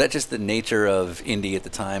 Was that just the nature of Indy at the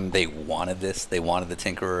time? They wanted this. They wanted the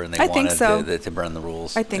tinkerer, and they I think wanted so. to burn the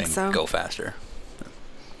rules. I think and so. Go faster.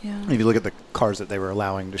 Yeah. If you look at the cars that they were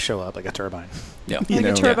allowing to show up, like a turbine, Yeah. Like a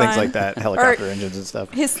things turbine. like that, helicopter Or engines and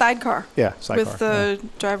stuff. His sidecar. Yeah, sidecar. With the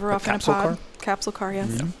driver off in a capsule pod. car? Capsule car,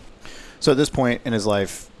 yes. So at this point in his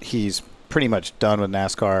life, he's pretty much done with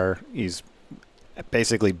NASCAR. He's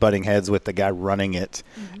basically butting heads with the guy running it,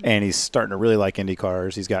 and he's starting to really like Indy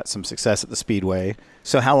cars. He's got some success at the Speedway.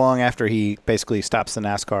 So how long after he basically stops the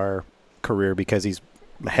NASCAR career because he's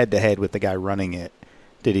head-to-head with the guy running it,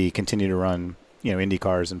 did he continue to run, Indy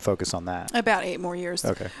cars and focus on that? About 8 more years.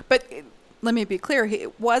 Okay. But let me be clear. He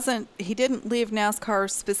didn't leave NASCAR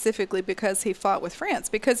specifically because he fought with France,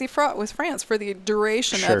 because he fought with France for the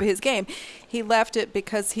duration Sure. of his game. He left it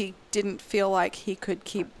because he didn't feel like he could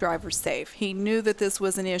keep drivers safe. He knew that this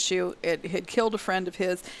was an issue. It had killed a friend of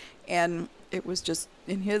his, and it was just,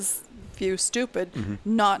 in his view, stupid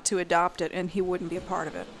not to adopt it, and he wouldn't be a part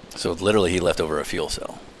of it. So literally, he left over a fuel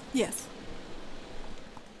cell. Yes.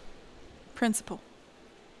 Principle.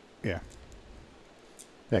 Yeah.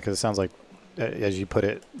 Yeah, because it sounds like, as you put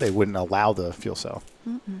it, they wouldn't allow the fuel cell.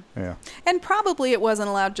 Yeah. And probably it wasn't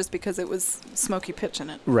allowed just because it was smoky pitch in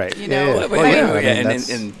it. Right. You Yeah, know, yeah. I Well, mean, yeah. I mean,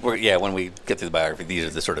 and, that's- when we get through the biography, these are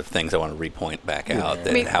the sort of things I want to repoint back out. That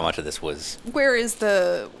I mean- how much of this was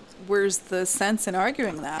where's the sense in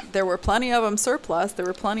arguing that? There were plenty of them surplus. There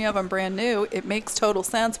were plenty of them brand new. It makes total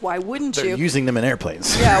sense. Why wouldn't They're you? using them in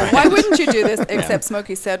airplanes. Yeah, why wouldn't you do this? Except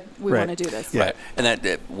Smokey said, we Right. want to do this. Yeah. right, and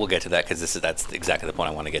that we'll get to that because that's exactly the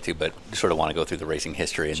point I want to get to. But sort of want to go through the racing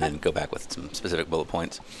history and then go back with some specific bullet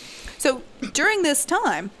points. So during this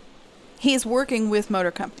time, he's working with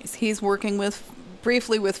motor companies. He's working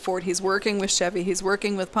briefly with Ford. He's working with Chevy. He's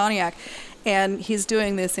working with Pontiac. And he's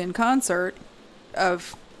doing this in concert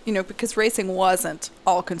because racing wasn't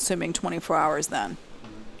all-consuming 24 hours then.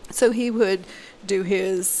 So he would do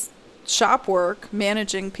his shop work,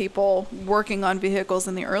 managing people, working on vehicles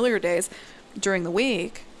in the earlier days during the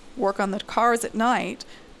week, work on the cars at night,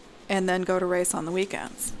 and then go to race on the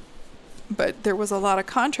weekends. But there was a lot of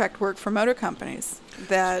contract work for motor companies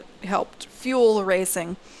that helped fuel the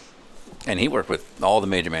racing. And he worked with all the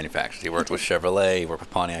major manufacturers. He worked with Chevrolet. He worked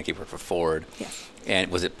with Pontiac. He worked with Ford. Yes.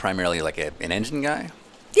 And was it primarily like an engine guy?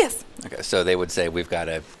 Yes. Okay, so they would say we're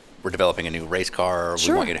developing a new race car.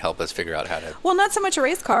 Sure. We want you to help us figure out how to. Well, not so much a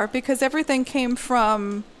race car, because everything came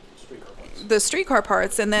from the streetcar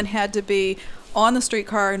parts and then had to be on the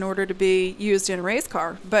streetcar in order to be used in a race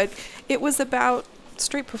car. But it was about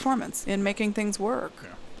street performance in making things work.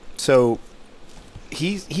 So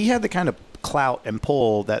he had the kind of clout and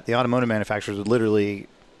pull that the automotive manufacturers would literally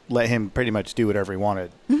let him pretty much do whatever he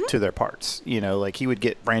wanted to their parts. Like he would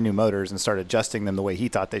get brand new motors and start adjusting them the way he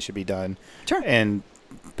thought they should be done. Sure. And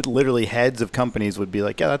literally heads of companies would be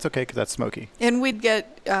like, yeah, that's okay because that's Smokey. And we'd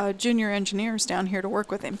get junior engineers down here to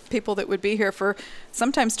work with him, people that would be here for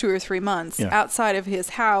sometimes 2 or 3 months. Yeah. Outside of his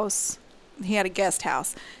house, he had a guest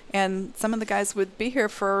house. And some of the guys would be here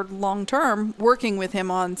for long term working with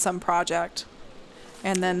him on some project.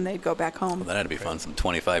 And then they'd go back home. Well, that had to be fun. Some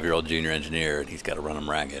 25-year-old junior engineer, and he's got to run them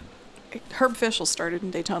ragged. Herb Fischel started in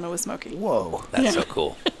Daytona with Smokey. Whoa. That's so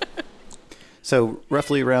cool. So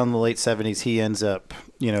roughly around the late 70s, he ends up,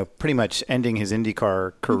 pretty much ending his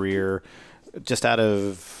IndyCar career just out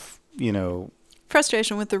of,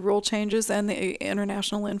 Frustration with the rule changes and the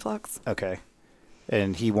international influx. okay.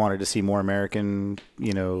 And he wanted to see more American,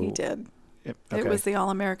 He did. Okay. It was the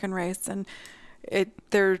All-American race. And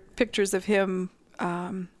there are pictures of him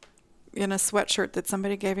in a sweatshirt that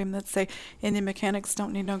somebody gave him that say, Indian mechanics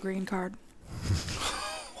don't need no green card.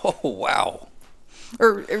 Oh, wow.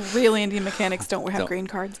 Or real Indian mechanics don't have Don't. green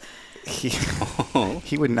cards.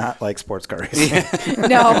 He would not like sports car racing.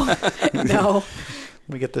 No.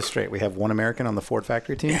 Let me get this straight. We have one American on the Ford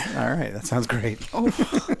factory team? All right. That sounds great.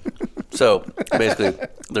 So basically,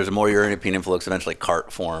 there's a more European influence. Eventually,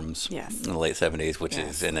 kart forms Yes. in the late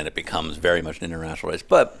 70s, and then it becomes very much an international race.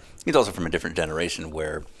 But he's also from a different generation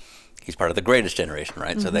where he's part of the greatest generation,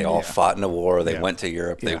 right? So they all fought in a war. They Yeah. went to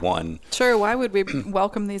Europe. They Yeah. won. Sure, why would we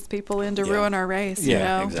welcome these people in to ruin our race?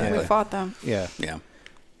 Yeah, exactly. We fought them. Yeah. Yeah.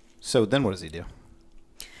 So then what does he do?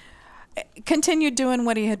 Continued doing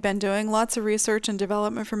what he had been doing, lots of research and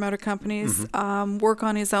development for motor companies, work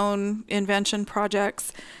on his own invention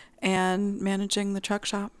projects, and managing the truck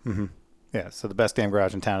shop. Yeah. So the best damn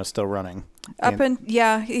garage in town is still running. He at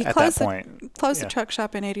that closed point, closed yeah. the truck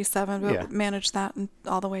shop in '87, but Yeah. managed that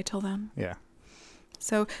all the way till then. Yeah.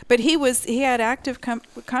 So, but he had active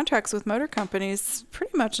contracts with motor companies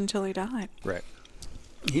pretty much until he died. Right.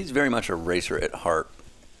 He's very much a racer at heart.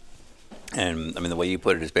 And I mean, the way you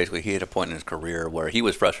put it is basically he hit a point in his career where he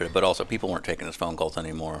was frustrated, but also people weren't taking his phone calls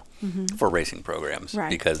anymore for racing programs Right.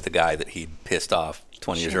 because the guy that he'd pissed off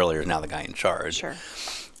 20 years Sure. earlier is now the guy in charge. Sure.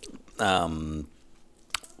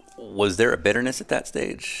 Was there a bitterness at that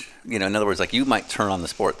stage? You know, in other words, like you might turn on the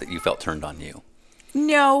sport that you felt turned on you.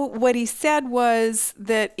 No, what he said was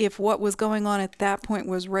that if what was going on at that point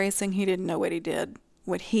was racing, he didn't know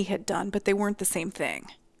what he had done, but they weren't the same thing.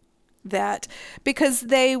 That because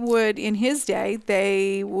they would, in his day,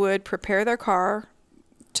 they would prepare their car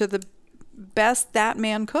to the best that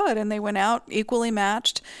man could, and they went out equally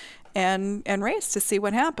matched and raced to see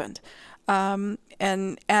what happened.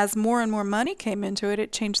 And as more and more money came into it,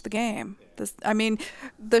 it changed the game. The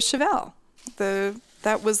Chevelle,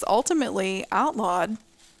 that was ultimately outlawed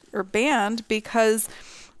or banned because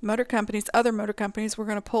other motor companies were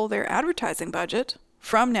going to pull their advertising budget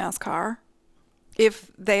from NASCAR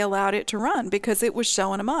if they allowed it to run because it was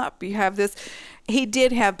showing them up. You have this, he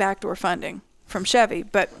did have backdoor funding from Chevy,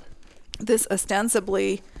 but this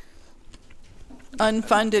ostensibly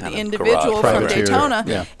unfunded Kind of individual garage from privateer. Daytona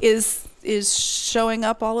Yeah. is showing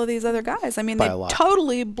up all of these other guys. I mean, By they a lot.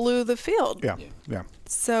 totally blew the field. Yeah.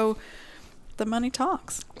 So the money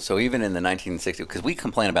talks. So even in the 1960s, because we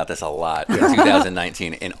complain about this a lot in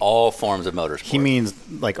 2019 in all forms of motorsport. He means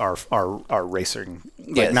like our racing,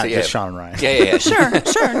 like not just Sean and Ryan. Yeah. Sure,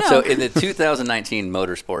 no. So in the 2019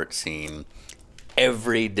 motorsport scene,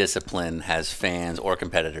 every discipline has fans or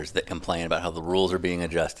competitors that complain about how the rules are being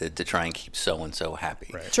adjusted to try and keep so-and-so happy.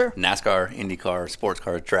 Right. Sure. NASCAR, IndyCar, sports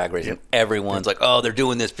cars, drag racing, everyone's like, oh, they're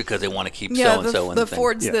doing this because they want to keep Yeah, so-and-so in the thing.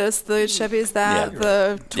 Ford's this, the Chevy's that, Yeah.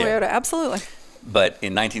 the Yeah. Toyota, absolutely. But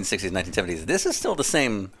in 1960s, 1970s, this is still the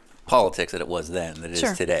same politics that it was then that it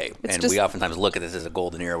Sure. is today. It's And just- we oftentimes look at this as a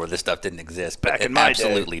golden era where this stuff didn't exist, but Back it in my day.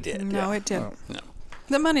 absolutely did. No, it did. No.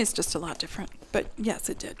 The money's just a lot different, but yes,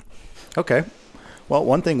 it did. Okay. Well,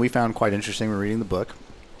 one thing we found quite interesting when reading the book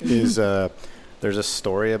is there's a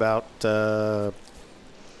story about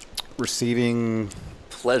receiving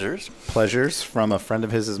pleasures from a friend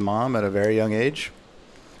of his mom at a very young age.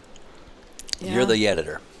 You're the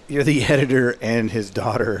editor. You're the editor and his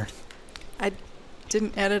daughter. I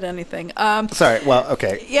didn't edit anything. Sorry. Well,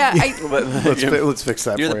 okay. Yeah, Let's fix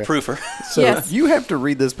that You're for the you. proofer. So Yes. you have to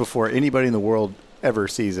read this before anybody in the world ever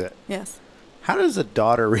sees it. yes. How does a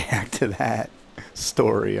daughter react to that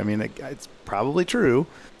story? I mean, it's probably true.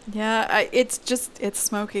 Yeah, it's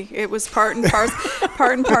smoky. It was part and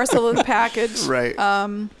parcel of the package. Right.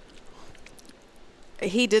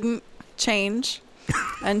 He didn't change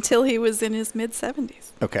until he was in his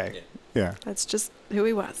mid-70s. Okay. Yeah. That's just who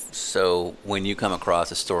he was. So when you come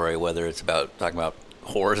across a story, whether it's about talking about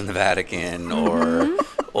whores in the Vatican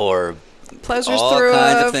or Pleasures all through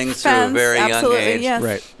kinds a of things fence, to a very absolutely, young age, yes.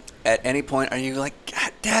 Right. at any point are you like,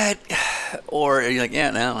 God, Dad, or are you like, yeah,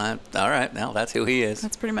 no, all right, now that's who he is.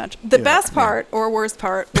 That's pretty much. The best part or worst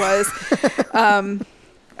part was,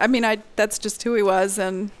 that's just who he was,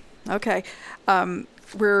 and okay,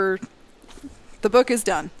 the book is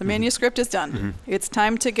done. The manuscript is done. Mm-hmm. It's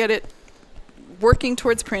time to get it working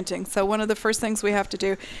towards printing. So one of the first things we have to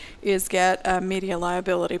do is get a media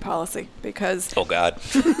liability policy because Oh God,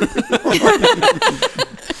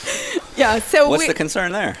 yeah. So what's the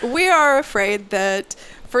concern there? we are afraid that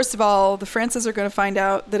first of all, the Frances are going to find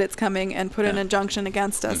out that it's coming and put an injunction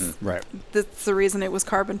against us. Right. That's the reason it was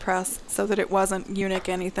Carbon Press, so that it wasn't Unique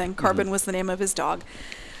anything. Carbon was the name of his dog.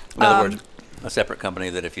 In other words, a separate company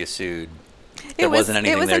that if you sued, there It was wasn't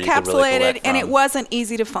anything there you could really encapsulated, collect and it from. wasn't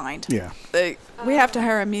easy to find. Yeah. We have to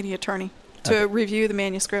hire a media attorney to review the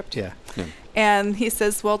manuscript. Yeah. And he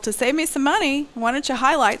says, well, to save me some money, why don't you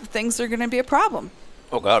highlight the things that are going to be a problem?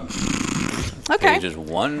 Oh God. Okay. Pages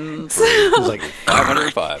 1 It was like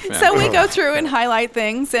 505. Yeah. So we go through and highlight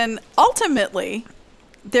things, and ultimately,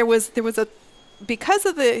 there was a because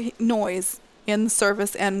of the noise in the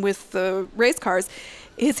service and with the race cars,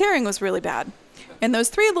 his hearing was really bad. And those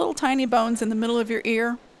 3 little tiny bones in the middle of your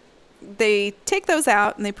ear, they take those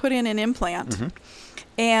out and they put in an implant.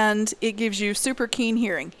 And it gives you super keen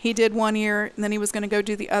hearing. He did one ear, and then he was going to go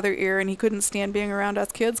do the other ear, and he couldn't stand being around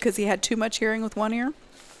us kids because he had too much hearing with one ear.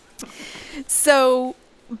 So,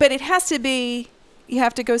 but it has to be, you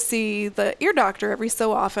have to go see the ear doctor every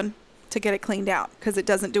so often to get it cleaned out because it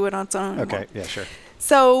doesn't do it on its own anymore. Okay. Yeah. Sure.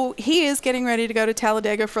 So he is getting ready to go to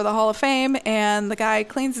Talladega for the Hall of Fame, and the guy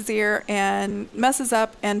cleans his ear and messes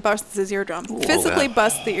up and busts his eardrum. Physically wow.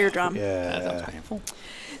 busts the eardrum. That sounds Yeah. painful.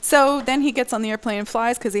 So then he gets on the airplane and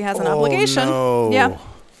flies because he has an obligation. No. Yeah.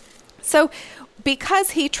 So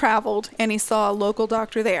because he traveled and he saw a local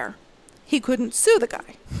doctor there, he couldn't sue the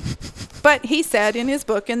guy. But he said in his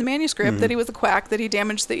book, in the manuscript, that he was a quack, that he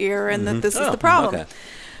damaged the ear, and that this is the problem. Okay.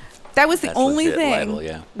 That was the That's only legit thing libel,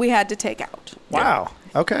 yeah. we had to take out. Wow.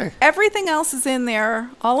 Okay. Everything else is in there.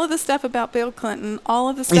 All of the stuff about Bill Clinton, all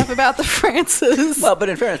of the stuff about the Francis. Well, but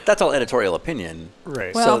in fairness, that's all editorial opinion.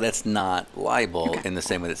 Right. Well- So that's not libel in the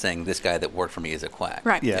same way that saying this guy that worked for me is a quack.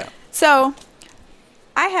 Right. Yeah. So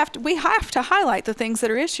we have to highlight the things that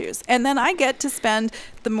are issues. And then I get to spend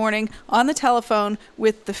the morning on the telephone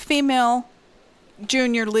with the female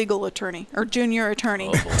junior legal attorney or junior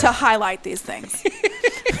attorney to highlight these things.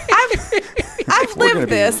 I've lived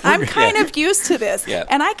this. I'm kind of used to this. Yeah.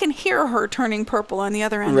 And I can hear her turning purple on the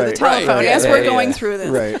other end of the Right. telephone Right. as Yeah, we're yeah, going yeah. through this.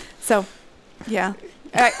 Right. So, yeah.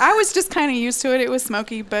 I was just kind of used to it. It was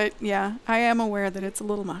smoky, but yeah, I am aware that it's a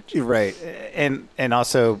little much. Right. And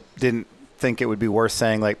also didn't think it would be worth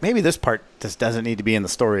saying, like, maybe this part just doesn't need to be in the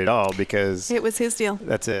story at all because It was his deal.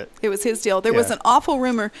 that's it. It was his deal. There was Yeah. an awful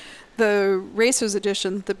rumor, the Racers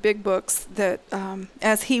edition, the big books, that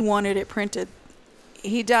as he wanted it printed.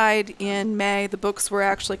 He died in May. The books were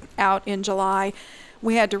actually out in July.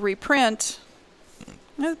 We had to reprint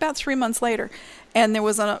about 3 months later. And there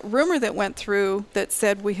was a rumor that went through that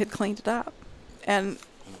said we had cleaned it up. And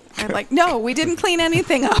I'm like, no, we didn't clean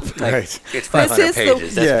anything up. Right. It's 500 is the-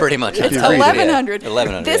 pages. That's Yeah. pretty much It's You read it. 1,100.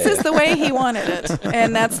 1,100. This yeah, is the way he wanted it.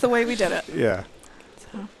 And that's the way we did it. Yeah.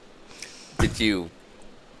 Did you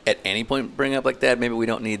at any point bring up like that? Maybe we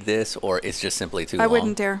don't need this, or it's just simply too long? I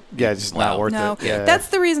wouldn't dare. Yeah, it's just Wow. not worth No, it. Yeah. that's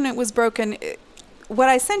the reason it was broken. What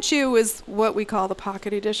I sent you was what we call the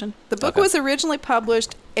pocket edition. The book Okay. was originally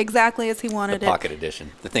published exactly as he The wanted pocket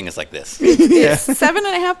edition. The thing is like this. It's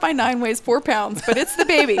 7.5 by 9, weighs 4 pounds, but it's the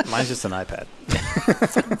baby. Mine's just an iPad.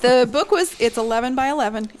 The book it's 11 by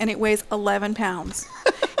 11, and it weighs 11 pounds.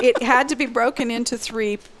 It had to be broken into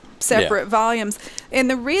 3 separate volumes. And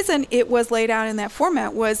the reason it was laid out in that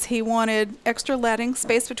format was he wanted extra leading,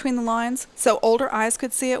 space between the lines, so older eyes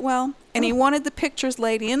could see it well. And he wanted the pictures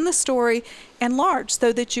laid in the story and large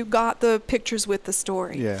so that you got the pictures with the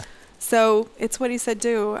story. Yeah. So it's what he said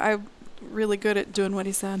do. I'm really good at doing what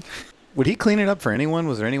he said. Would he clean it up for anyone?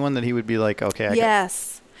 Was there anyone that he would be like, okay, I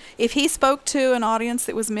Yes. If he spoke to an audience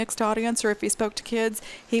that was mixed audience, or if he spoke to kids,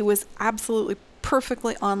 he was absolutely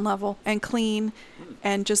perfectly on level and clean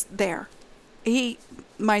and just there.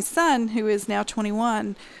 My son, who is now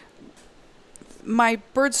 21, my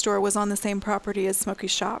bird store was on the same property as Smokey's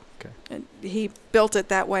shop. Okay. And he built it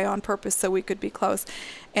that way on purpose so we could be close.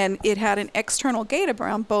 And it had an external gate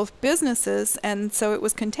around both businesses, and so it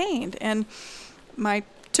was contained. And my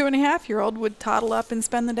 2.5-year-old would toddle up and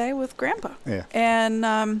spend the day with Grandpa. Yeah.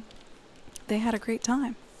 And they had a great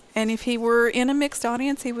time. And if he were in a mixed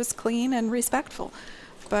audience, he was clean and respectful.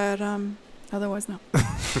 But otherwise, no.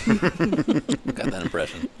 Got that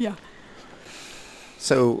impression. Yeah.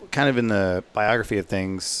 So, kind of in the biography of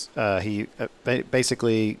things, he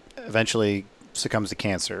basically eventually succumbs to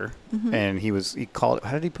cancer, and he called.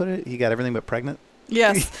 How did he put it? He got everything but pregnant.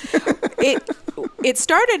 Yes. It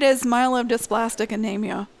started as myelodysplastic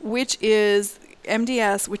anemia, which is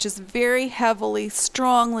MDS, which is very heavily,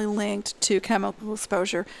 strongly linked to chemical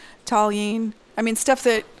exposure, toluene. I mean, stuff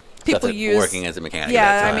that people Stuff that use. working as a mechanic. at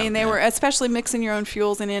Yeah, that I time, mean, they were, especially mixing your own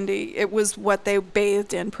fuels in Indy, it was what they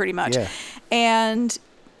bathed in pretty much. Yeah. And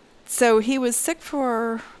so he was sick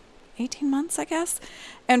for 18 months, I guess.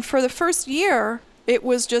 And for the first year, it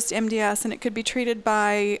was just MDS, and it could be treated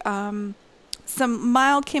by some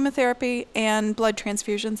mild chemotherapy and blood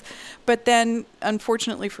transfusions. But then,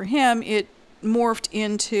 unfortunately for him, it morphed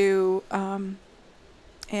into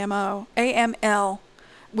AML,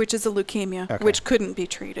 which is a leukemia, Okay. which couldn't be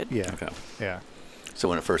treated. Yeah. Okay. Yeah. So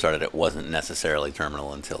when it first started, it wasn't necessarily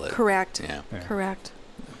terminal until it. Correct. Yeah. Correct.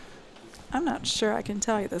 I'm not sure I can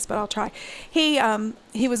tell you this, but I'll try. He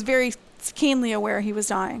was very keenly aware he was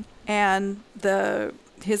dying, and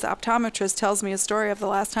his optometrist tells me a story of the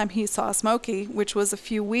last time he saw Smokey, which was a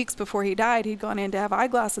few weeks before he died. He'd gone in to have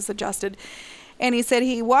eyeglasses adjusted, and he said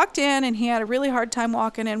he walked in and he had a really hard time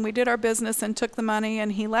walking, and we did our business and took the money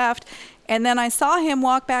and he left, and then I saw him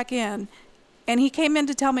walk back in, and he came in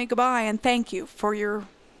to tell me goodbye and thank you for your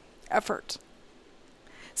effort.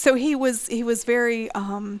 So he was very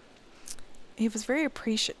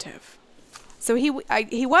appreciative. So he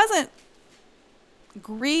wasn't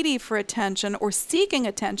greedy for attention or seeking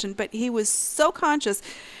attention, but he was so conscious.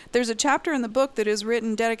 There's a chapter in the book that is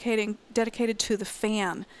written dedicated to the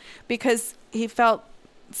fan, because he felt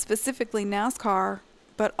specifically NASCAR,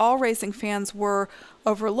 but all racing fans were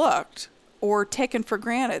overlooked or taken for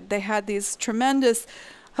granted. They had these tremendous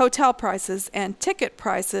hotel prices and ticket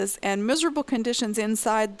prices and miserable conditions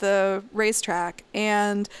inside the racetrack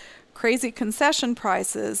and crazy concession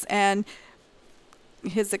prices, and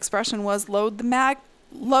his expression was, load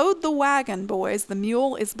the wagon, boys, the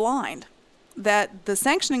mule is blind. That the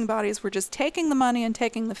sanctioning bodies were just taking the money and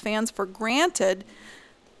taking the fans for granted,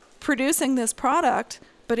 producing this product.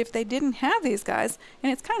 But if they didn't have these guys,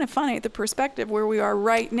 and it's kind of funny, the perspective where we are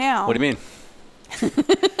right now. What do you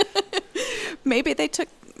mean?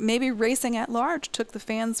 Maybe racing at large took the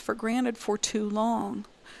fans for granted for too long.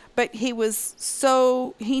 But he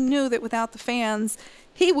knew that without the fans,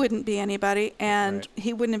 he wouldn't be anybody, and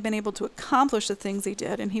he wouldn't have been able to accomplish the things he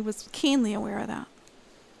did, and he was keenly aware of that.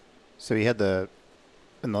 So he had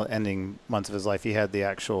in the ending months of his life, he had the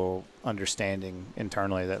actual understanding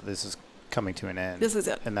internally that this is coming to an end. This is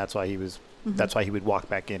it. And that's why that's why he would walk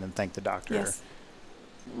back in and thank the doctor. Yes.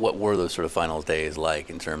 What were those sort of final days like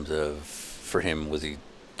in terms of, for him, was he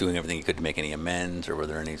doing everything he could to make any amends, or were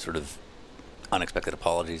there any sort of unexpected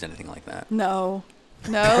apologies, anything like that? No.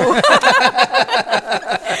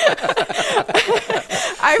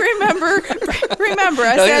 I remember.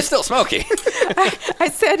 I no, said, you're still smoky. I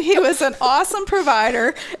said he was an awesome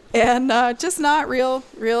provider, and just not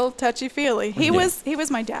real touchy-feely. He was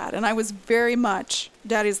my dad, and I was very much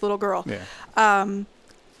Daddy's little girl. Yeah.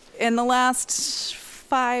 In the last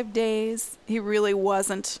 5 days, he really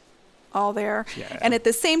wasn't all there. Yeah. And at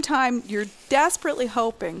the same time, you're desperately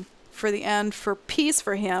hoping for the end, for peace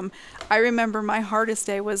for him. I remember my hardest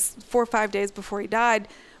day was 4 or 5 days before he died,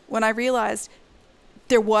 when I realized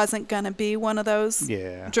there wasn't going to be one of those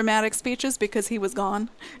dramatic speeches because he was gone.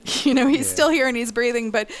 He's still here and he's breathing,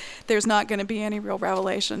 but there's not going to be any real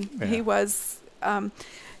revelation. Yeah. He was,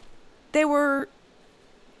 they weren't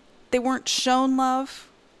shown love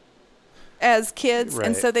as kids,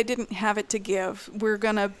 and so they didn't have it to give. We're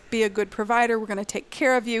going to be a good provider. We're going to take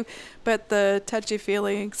care of you, but the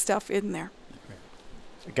touchy-feely stuff isn't there.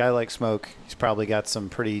 A guy like Smoke, he's probably got some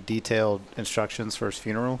pretty detailed instructions for his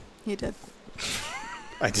funeral. He did.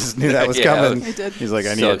 I just knew that was coming. He did. He's like,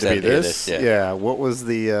 I So need it to be excited to hear this. this, yeah. What was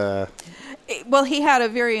the... Well, he had a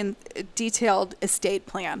very detailed estate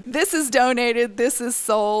plan. This is donated. This is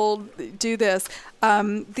sold. Do this.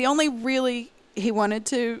 The only really... He wanted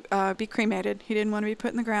to be cremated. He didn't want to be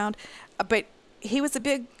put in the ground. But he was a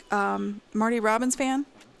big Marty Robbins fan,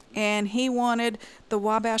 and he wanted the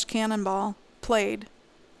Wabash Cannonball played.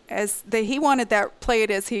 He wanted that played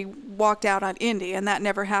as he walked out on Indy, and that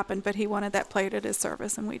never happened, but he wanted that played at his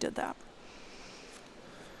service, and we did that.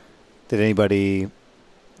 Did anybody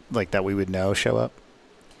like that we would know show up?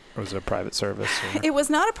 Or was it a private service? It was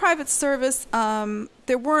not a private service.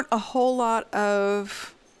 There weren't a whole lot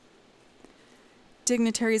of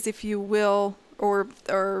dignitaries, if you will, or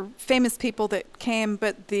famous people that came,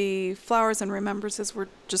 but the flowers and remembrances were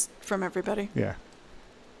just from everybody. Yeah.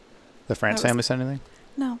 The France family sent anything?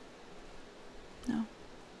 No.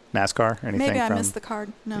 NASCAR? Anything? Maybe I from, missed the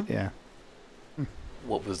card. No. Yeah.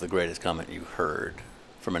 What was the greatest comment you heard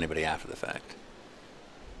from anybody after the fact?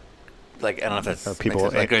 Like, I don't know if that's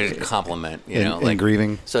people like a compliment, in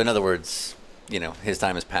grieving. So in other words, his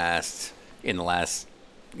time has passed. In the last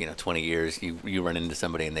 20 years, you run into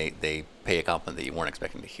somebody and they pay a compliment that you weren't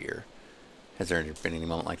expecting to hear. Has there been any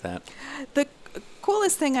moment like that? The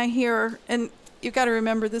coolest thing I hear, and you've got to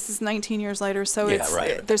remember this is 19 years later, so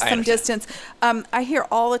there's some distance. I hear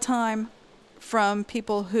all the time from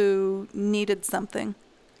people who needed something,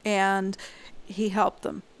 and he helped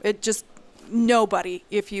them. It just nobody,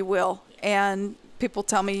 if you will. And people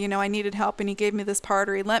tell me, I needed help, and he gave me this part,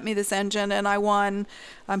 or he lent me this engine, and I won.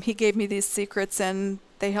 He gave me these secrets, and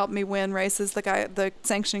they helped me win races. The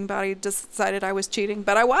sanctioning body decided I was cheating,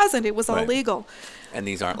 but I wasn't. It was all legal. And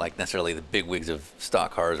these aren't like necessarily the big wigs of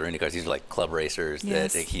stock cars or IndyCars. These are like club racers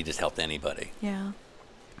that he just helped anybody. Yeah.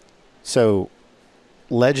 So,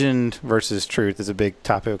 legend versus truth is a big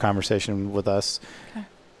topic of conversation with us. Okay.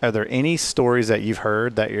 Are there any stories that you've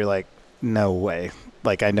heard that you're like, no way?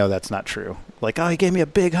 Like, I know that's not true. Like, he gave me a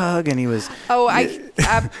big hug and he was... Oh,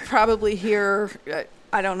 I probably hear...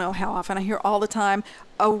 I don't know how often. I hear all the time,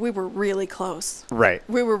 we were really close. Right.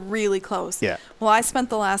 We were really close. Yeah. Well, I spent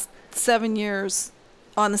the last 7 years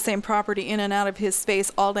on the same property, in and out of his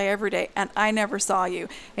space all day, every day, and I never saw you.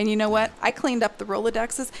 And you know what? I cleaned up the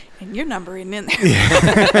Rolodexes, and your number isn't in there.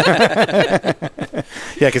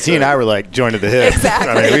 Yeah, because he and I were like joined at the hip. Exactly.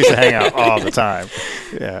 I mean, we used to hang out all the time.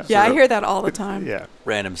 Yeah. Yeah, I hear that all the time. Yeah.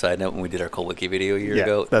 Random side note, when we did our Kolwicki video a year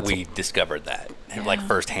ago, we discovered that, like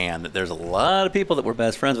firsthand, that there's a lot of people that were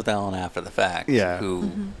best friends with Alan after the fact. Yeah.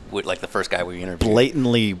 Who would, like the first guy we interviewed.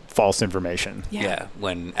 Blatantly false information. Yeah.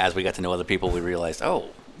 When, as we got to know other people, we realized,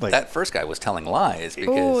 Like, that first guy was telling lies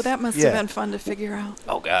because. Oh, that must Yeah. have been fun to figure out.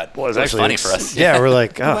 Oh God. well, it was funny for us. Yeah, we're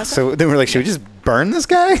like, oh, so then we're like, should we just burn this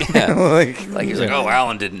guy? Yeah. like, Like he was like, oh,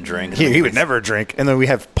 Alan didn't drink. he would never drink. And then we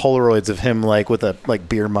have Polaroids of him like with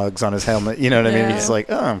beer mugs on his helmet. You know what I mean? Yeah. He's like,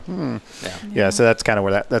 oh, Yeah. yeah. So that's kind of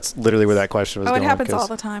where that's literally where that question was Oh, going. it happens 'cause- all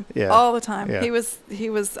the time. Yeah. All the time. Yeah.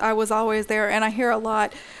 I was always there, and I hear a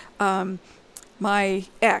lot. My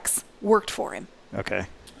ex worked for him, Okay.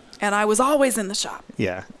 and I was always in the shop.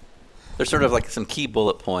 Yeah. There's sort of like some key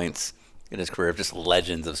bullet points in his career of just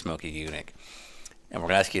legends of Smokey Yunick. And we're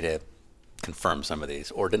going to ask you to confirm some of these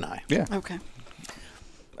or deny. Yeah. Okay.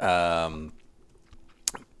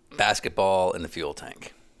 Basketball in the fuel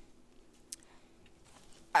tank.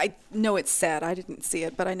 I know it's said. I didn't see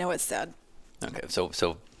it, but I know it's said. Okay,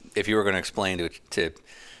 so if you were going to explain to a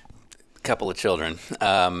couple of children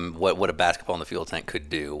what a basketball in the fuel tank could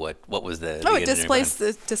do, what was the Oh, the it engineering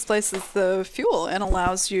behind displaces the fuel and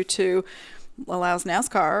allows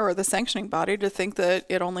NASCAR or the sanctioning body to think that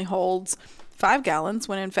it only holds 5 gallons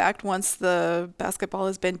when in fact once the basketball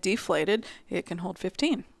has been deflated, it can hold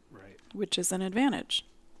 15. Right. Which is an advantage.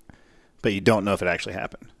 But you don't know if it actually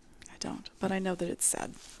happened. I don't, but I know that it's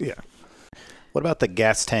said. Yeah. What about the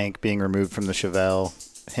gas tank being removed from the Chevelle?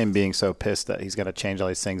 Him being so pissed that he's got to change all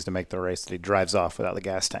these things to make the race that he drives off without the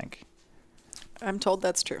gas tank. I'm told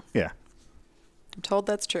that's true. Yeah. I'm told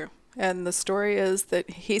that's true. And the story is that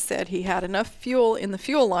he said he had enough fuel in the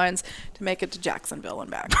fuel lines to make it to Jacksonville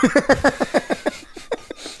and back.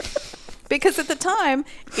 Because at the time,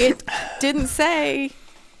 it didn't say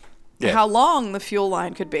Yeah. how long the fuel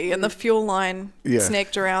line could be. And the fuel line Yeah.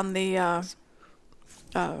 snaked around the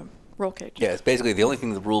roll cage. Yeah, it's basically the only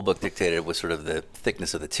thing the rule book dictated was sort of the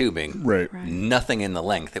thickness of the tubing. Right. Right. Nothing in the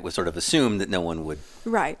length. It was sort of assumed that no one would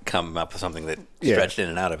Right. come up with something that Yeah. stretched in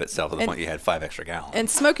and out of itself to the And- point you had 5 extra gallons. And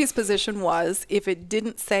Smokey's position was if it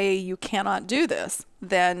didn't say you cannot do this,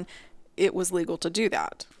 then it was legal to do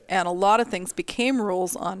that. And a lot of things became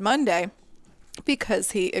rules on Monday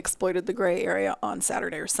because he exploited the gray area on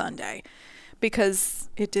Saturday or Sunday because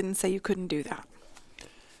it didn't say you couldn't do that.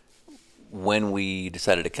 When we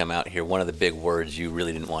decided to come out here, one of the big words you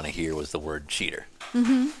really didn't want to hear was the word cheater.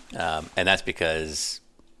 Mm-hmm. And that's because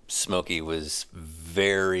Smokey was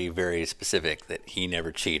very, very specific that he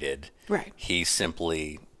never cheated. Right. He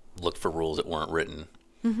simply looked for rules that weren't written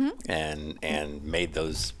and made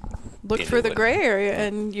those. Looked into for the what- gray area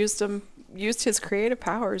and used his creative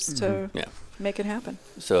powers to Yeah. make it happen.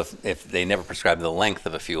 So if they never prescribed the length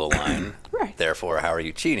of a fuel line, Right. therefore, how are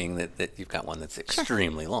you cheating that you've got one that's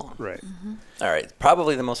extremely long? Right. All right.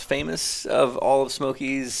 Probably the most famous of all of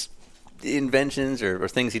Smokey's inventions or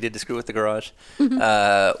things he did to screw with the garage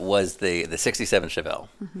was the 67 Chevelle.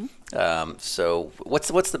 So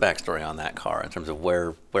what's the backstory on that car in terms of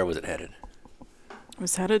where was it headed? It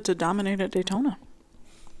was headed to dominate at Daytona.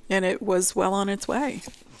 And it was well on its way.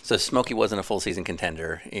 So Smokey wasn't a full season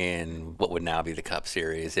contender in what would now be the Cup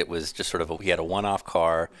Series. It was just sort of he had a one-off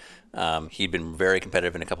car. He'd been very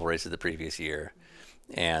competitive in a couple races the previous year.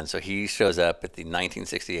 And so he shows up at the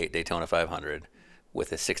 1968 Daytona 500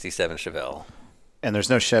 with a 67 Chevelle. And there's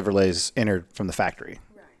no Chevrolets entered from the factory.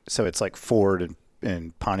 Right. So it's like Ford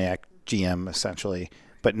and Pontiac, GM essentially,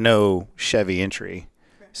 but no Chevy entry.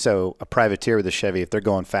 Right. So a privateer with a Chevy, if they're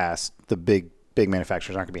going fast, the big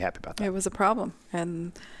manufacturers aren't going to be happy about that. It was a problem.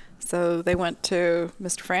 And so they went to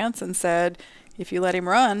Mr. France and said, if you let him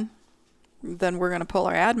run, then we're going to pull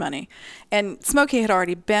our ad money. And Smokey had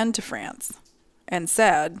already been to France and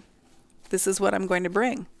said, this is what I'm going to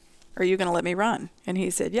bring. Are you going to let me run? And he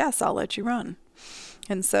said, yes, I'll let you run.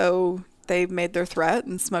 And so they made their threat,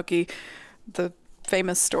 and Smokey, the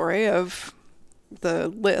famous story of the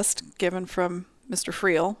list given from Mr.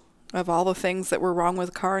 Friel of all the things that were wrong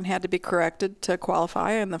with the car and had to be corrected to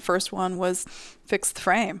qualify. And the first one was fix the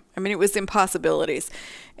frame. I mean, it was impossibilities.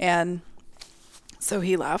 And so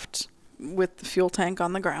he left with the fuel tank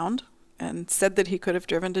on the ground and said that he could have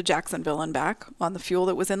driven to Jacksonville and back on the fuel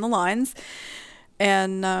that was in the lines.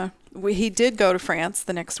 And he did go to France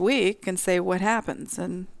the next week and say, what happens?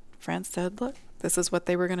 And France said, look, this is what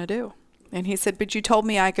they were going to do. And he said, but you told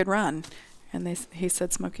me I could run. And he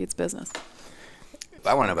said, Smokey, it's business.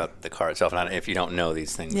 I want to know about the car itself, and if you don't know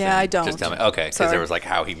these things. Yeah, then I don't. Just tell me. Okay, because Sorry. there was like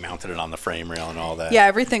how he mounted it on the frame rail and all that. Yeah,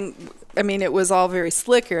 everything. I mean, it was all very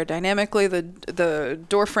slick aerodynamically. The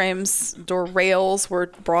door frames, door rails were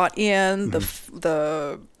brought in.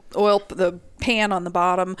 The pan on the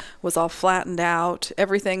bottom was all flattened out.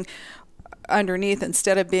 Everything underneath,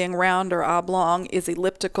 instead of being round or oblong, is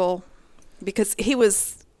elliptical, because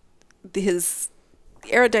his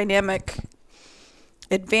aerodynamic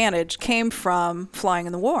advantage came from flying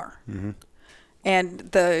in the war. And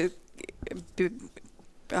the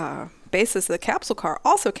basis of the capsule car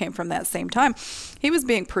also came from that same time. He was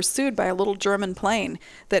being pursued by a little German plane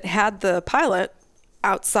that had the pilot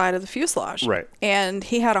outside of the fuselage. Right. And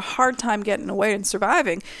he had a hard time getting away and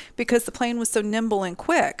surviving because the plane was so nimble and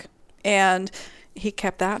quick. And he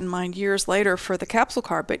kept that in mind years later for the capsule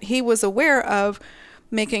car. But he was aware of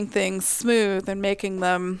making things smooth and making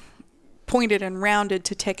them pointed and rounded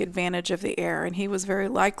to take advantage of the air. And he was very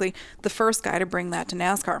likely the first guy to bring that to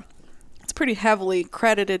NASCAR. It's pretty heavily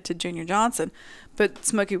credited to Junior Johnson, but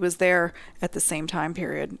Smokey was there at the same time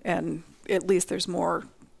period. And at least there's more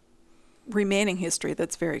remaining history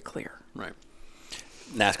that's very clear. Right.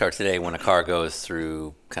 NASCAR today, when a car goes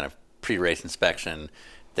through kind of pre-race inspection,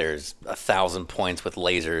 there's 1,000 points with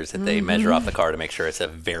lasers that they measure off the car to make sure it's a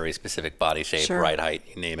very specific body shape, Sure. ride height,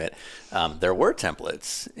 you name it. There were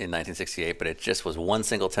templates in 1968, but it just was one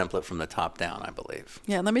single template from the top down, I believe.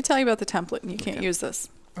 Yeah, let me tell you about the template, and you can't use this.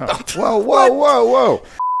 Whoa.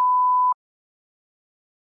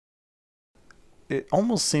 It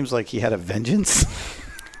almost seems like he had a vengeance.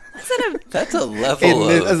 That's a level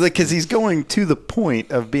of... Because he's going to the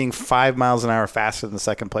point of being 5 miles an hour faster than the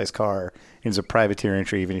second place car. He's a privateer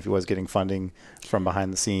entry, even if he was getting funding from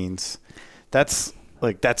behind the scenes. That's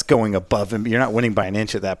going above him. You're not winning by an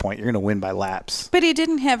inch at that point. You're going to win by laps. But he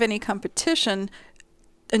didn't have any competition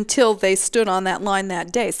until they stood on that line that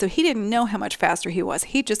day. So he didn't know how much faster he was.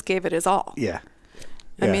 He just gave it his all. Yeah.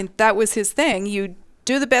 I mean, that was his thing. You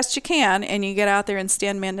do the best you can, and you get out there and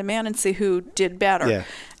stand man to man and see who did better. Yeah.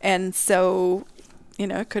 And so,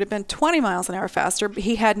 it could have been 20 miles an hour faster, but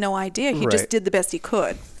he had no idea. He just Right. did the best he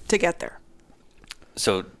could to get there.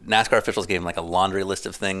 So NASCAR officials gave him like a laundry list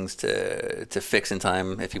of things to fix in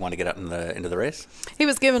time if you want to get out into the race? He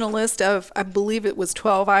was given a list of, I believe it was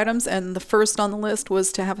 12 items, and the first on the list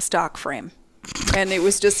was to have a stock frame. And it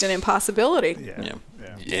was just an impossibility. Yeah.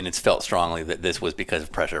 And it's felt strongly that this was because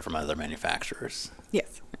of pressure from other manufacturers.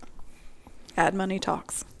 Yes. Ad money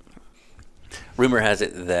talks. Rumor has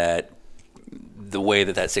it that the way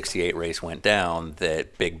that 68 race went down,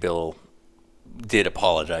 that Big Bill did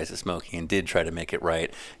apologize to Smokey and did try to make it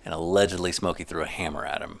right, and allegedly Smokey threw a hammer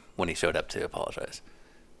at him when he showed up to apologize.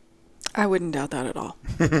 I wouldn't doubt that at all.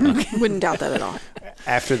 Wouldn't doubt that at all.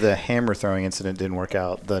 After the hammer throwing incident didn't work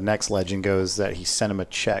out, the next legend goes that he sent him a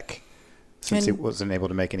check since he wasn't able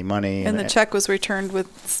to make any money. And the check was returned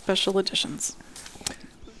with special editions.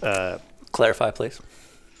 Clarify, please.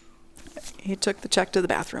 He took the check to the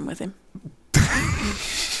bathroom with him.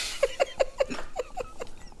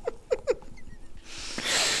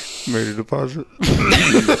 Made a deposit.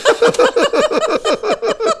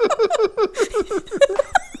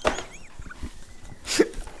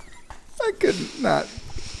 I could not.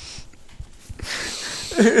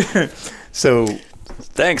 So,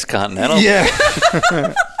 Thanks, Continental. yeah.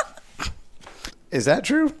 Is that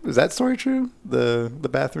true? Is that story true? The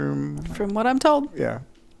bathroom? From what I'm told. Yeah.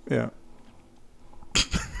 Yeah.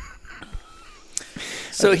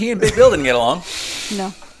 So he and Big Bill didn't get along.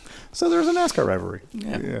 No. So there's a NASCAR rivalry.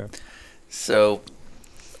 Yeah. So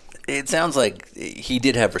it sounds like he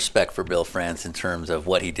did have respect for Bill France in terms of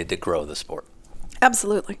what he did to grow the sport.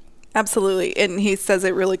 Absolutely. Absolutely. And he says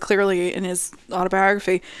it really clearly in his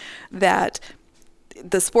autobiography that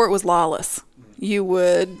the sport was lawless. You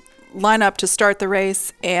would line up to start the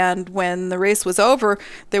race, and when the race was over,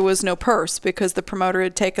 there was no purse because the promoter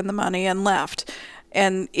had taken the money and left.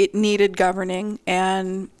 And it needed governing,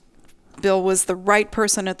 and Bill was the right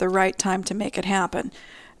person at the right time to make it happen.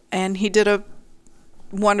 And he did a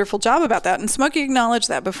wonderful job about that. And Smokey acknowledged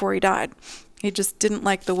that before he died. He just didn't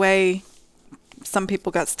like the way some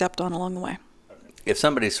people got stepped on along the way. If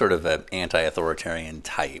somebody's sort of an anti-authoritarian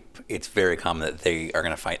type, it's very common that they are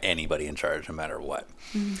going to fight anybody in charge no matter what.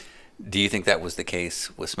 Mm-hmm. Do you think that was the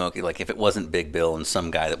case with Smokey? Like if it wasn't Big Bill and some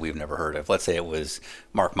guy that we've never heard of, let's say it was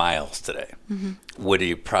Mark Miles today, would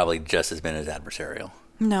he probably just as been as adversarial?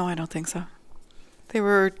 No, I don't think so. There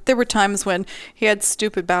were times when he had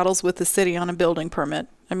stupid battles with the city on a building permit.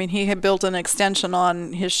 I mean, he had built an extension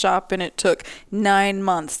on his shop, and it took 9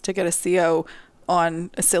 months to get a CO on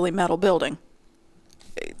a silly metal building.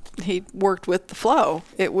 He worked with the flow.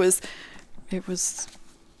 It was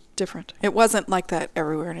different. It wasn't like that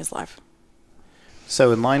everywhere in his life.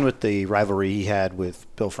 So in line with the rivalry he had with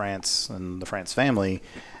Bill France and the France family,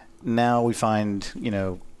 now we find,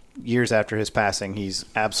 years after his passing, he's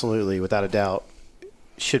absolutely, without a doubt,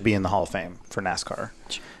 should be in the Hall of Fame for NASCAR.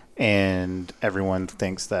 Sure. And everyone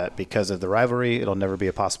thinks that because of the rivalry, it'll never be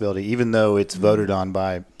a possibility, even though it's voted on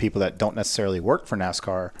by people that don't necessarily work for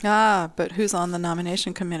NASCAR. But who's on the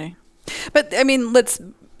nomination committee? But, I mean, let's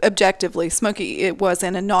objectively, Smokey it was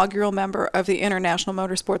an inaugural member of the International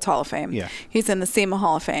Motorsports Hall of Fame. Yeah. He's in the SEMA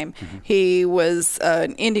Hall of Fame. He was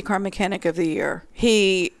an IndyCar Mechanic of the Year.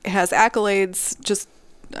 He has accolades,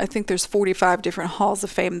 I think there's 45 different halls of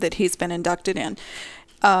fame that he's been inducted in.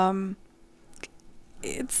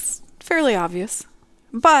 It's fairly obvious.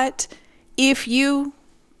 But if you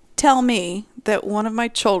tell me that one of my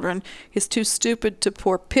children is too stupid to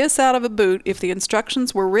pour piss out of a boot if the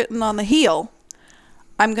instructions were written on the heel,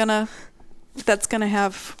 that's gonna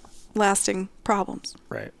have lasting problems.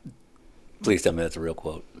 Right. Please tell me that's a real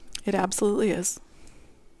quote. It absolutely is.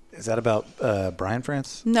 Is that about Brian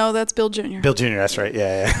France? No, that's Bill Jr. Bill Jr., that's right.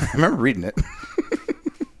 Yeah. I remember reading it.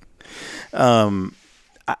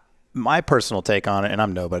 My personal take on it, and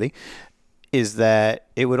I'm nobody, is that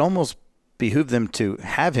it would almost behoove them to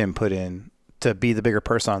have him put in to be the bigger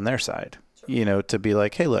person on their side. You know, to be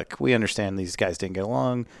like, hey, look, we understand these guys didn't get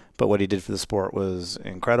along, but what he did for the sport was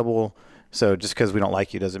incredible. So just because we don't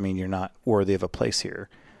like you doesn't mean you're not worthy of a place here.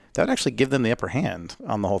 That would actually give them the upper hand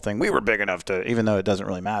on the whole thing. We were big enough to, even though it doesn't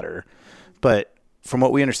really matter. But from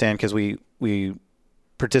what we understand, because we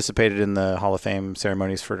participated in the Hall of Fame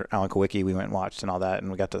ceremonies for Alan Kowicki, we went and watched and all that,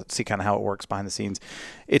 and we got to see kind of how it works behind the scenes.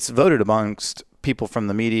 It's voted amongst people from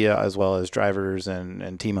the media as well as drivers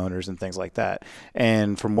and team owners and things like that.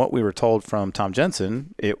 And from what we were told from Tom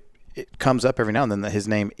Jensen, it comes up every now and then that his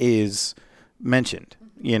name is mentioned.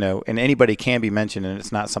 You know, and anybody can be mentioned, and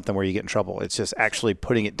it's not something where you get in trouble. It's just actually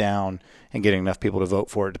putting it down and getting enough people to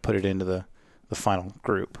vote for it to put it into the final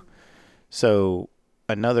group. So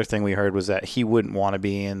another thing we heard was that he wouldn't want to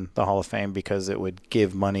be in the Hall of Fame because it would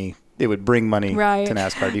give money. It would bring money Right. to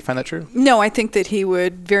NASCAR. Do you find that true? No, I think that he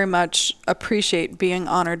would very much appreciate being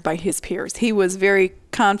honored by his peers. He was very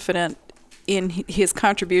confident in his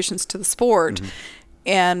contributions to the sport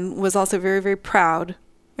and was also very, very proud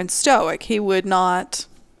and stoic. He would not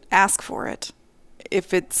ask for it.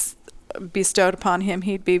 If it's bestowed upon him,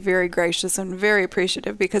 he'd be very gracious and very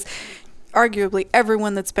appreciative because arguably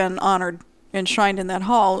everyone that's been honored, enshrined in that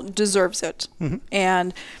hall deserves it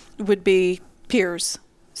and would be peers.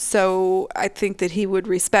 So I think that he would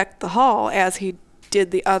respect the hall as he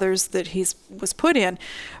did the others that he was put in,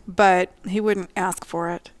 but he wouldn't ask for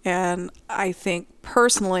it. And I think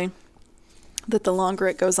personally that the longer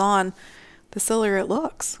it goes on, the sillier it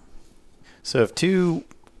looks. So if two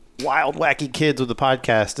wild, wacky kids with a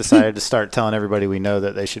podcast decided to start telling everybody we know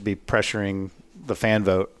that they should be pressuring the fan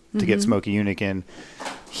vote to get Smokey Yunick in,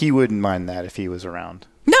 he wouldn't mind that if he was around.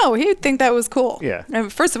 No, he'd think that was cool. Yeah.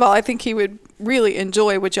 And first of all, I think he would really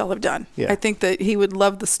enjoy what y'all have done. Yeah. I think that he would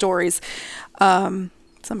love the stories.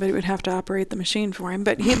 Somebody would have to operate the machine for him,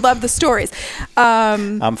 but he'd love the stories.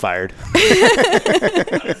 I'm fired.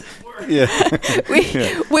 Yeah.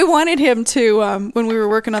 We wanted him to, when we were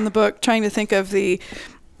working on the book, trying to think of he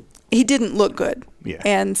didn't look good. Yeah.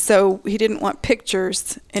 And so he didn't want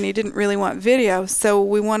pictures and he didn't really want video. So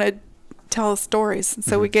we wanted to tell stories.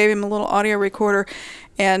 So we gave him a little audio recorder,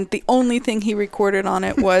 and the only thing he recorded on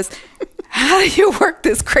it was, how do you work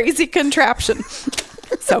this crazy contraption?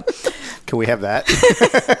 So Can we have that?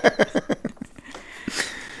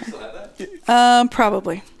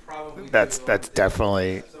 probably. That's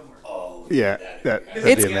definitely. Yeah, that'd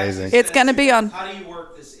It's- be amazing. It's going to be on. How do you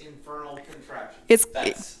work this infernal contraption? It's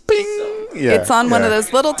Yeah, it's on one of yeah.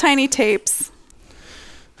 those little tiny tapes.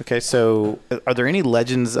 Okay, so are there any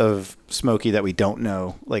legends of Smokey that we don't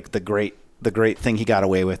know? Like the great thing he got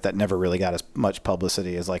away with that never really got as much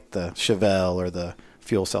publicity as like the Chevelle or the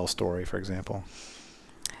fuel cell story, for example.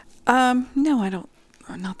 No, I don't.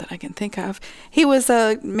 Or not that I can think of. He was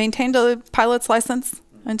maintained a pilot's license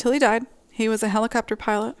until he died. He was a helicopter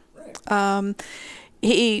pilot.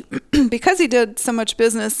 He because he did so much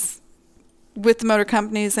business with the motor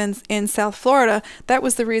companies in South Florida, that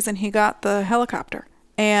was the reason he got the helicopter.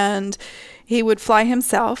 And he would fly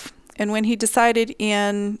himself. And when he decided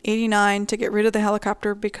in 89 to get rid of the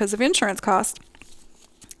helicopter because of insurance costs,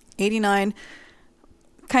 89,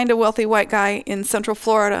 kind of wealthy white guy in Central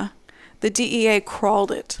Florida, the DEA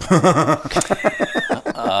crawled it.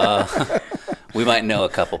 We might know a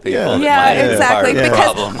couple people. that Yeah, might have exactly. part of the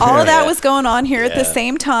Because problem. all of that Yeah. was going on here at the Yeah.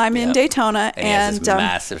 same time in Yeah. Daytona, And he has and this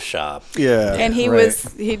massive shop. Yeah, and he right.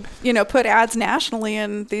 he'd put ads nationally,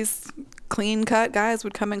 and these clean cut guys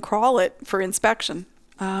would come and crawl it for inspection.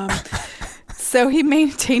 So he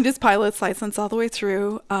maintained his pilot's license all the way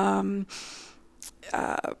through.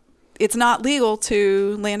 It's not legal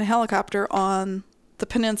to land a helicopter on the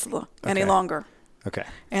peninsula any Okay. longer, Okay.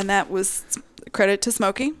 and that was credit to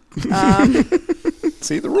Smokey.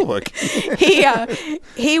 See the rule book.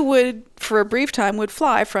 He would, for a brief time, would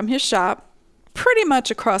fly from his shop pretty much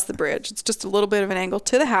across the bridge. It's just a little bit of an angle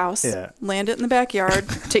to the house. Yeah. Land it in the backyard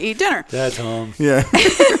to eat dinner. That's home. Yeah.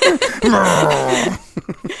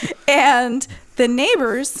 And the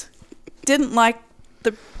neighbors didn't like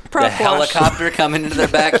the prop The wash. helicopter coming into their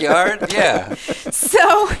backyard? Yeah.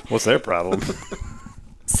 So What's their problem?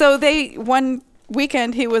 one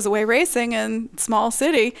weekend he was away racing in small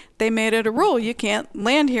city, they made it a rule you can't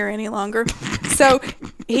land here any longer. So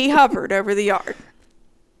he hovered over the yard,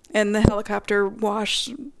 and the helicopter wash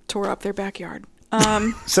tore up their backyard.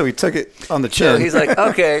 So he took it on the So chin. he's like,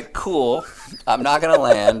 okay, cool. I'm not going to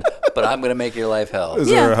land, but I'm going to make your life hell. Is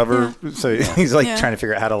there Yeah, a hover? So he's like Yeah. trying to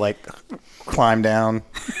figure out how to like climb down.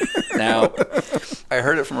 Now, I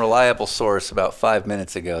heard it from a reliable source about 5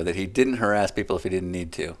 minutes ago that he didn't harass people if he didn't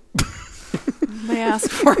need to. They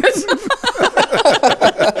asked for it.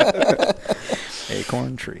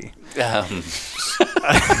 Acorn tree. Um,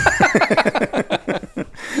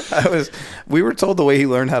 We were told the way he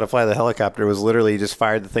learned how to fly the helicopter was literally he just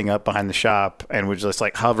fired the thing up behind the shop and would just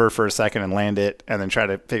like hover for a second and land it and then try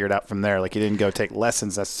to figure it out from there. Like he didn't go take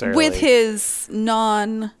lessons necessarily. With his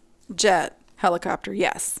non-jet helicopter,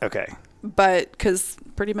 yes. Okay. But because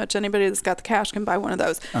pretty much anybody that's got the cash can buy one of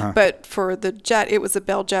those. Uh-huh. But for the jet, it was a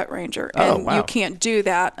Bell Jet Ranger, Oh, and wow. you can't do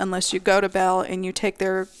that unless you go to Bell and you take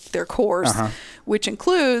their course, Uh-huh. which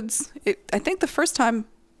includes. I think the first time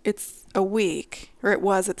it's a week, or it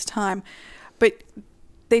was at the time, but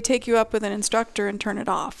they take you up with an instructor and turn it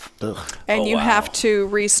off, Ugh. and Oh, you wow. have to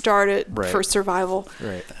restart it Right. for survival.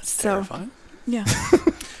 Right. So terrifying. yeah.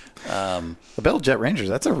 The Bell Jet Rangers,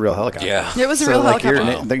 that's a real helicopter. Yeah. It was a So, real like,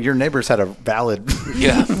 helicopter. your neighbors had a valid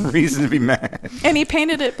Yeah. reason to be mad. And he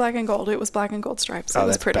painted it black and gold. It was black and gold stripes. So Oh, it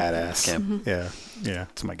was that's pretty. badass. Yeah. Yeah,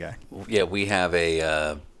 it's my guy. Yeah, we have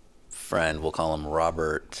a friend, we'll call him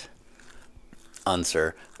Robert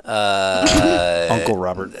Unser, Uncle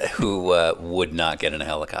Robert. who would not get in a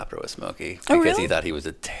helicopter with Smokey Oh, because really? he thought he was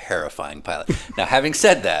a terrifying pilot. Now, having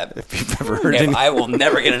said that, If you've ever heard if any, I will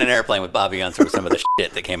never get in an airplane with Bobby Unser with some of the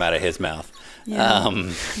shit that came out of his mouth. Yeah.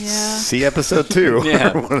 Yeah. see episode 2.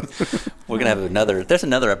 Yeah. We're going to have there's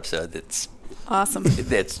another episode that's Awesome.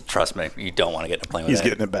 trust me, you don't want to get in a plane with He's that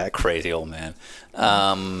getting it back. crazy old man.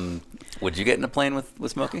 Would you get in a plane with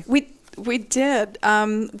Smokey? We did.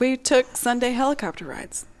 We took Sunday helicopter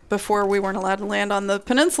rides before we weren't allowed to land on the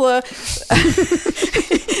peninsula.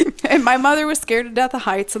 And my mother was scared to death of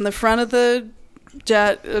heights, and the front of the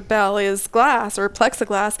jet Bell is glass or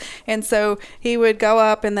plexiglass, and so he would go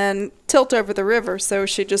up and then tilt over the river, so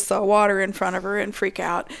she just saw water in front of her and freak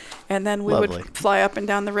out, and then we Lovely. would fly up and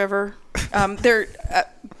down the river.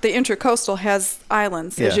 The Intracoastal has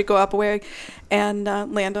islands as Yeah. you go up away, and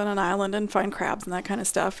land on an island and find crabs and that kind of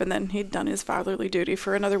stuff. And then he'd done his fatherly duty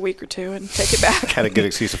for another week or two and take it back. had a good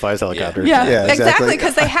excuse to fly his helicopter. Yeah, exactly,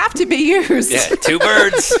 because they have to be used. Yeah, two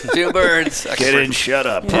birds. Get in, shut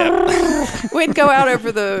up. We'd go out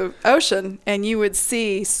over the ocean, and you would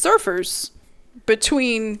see surfers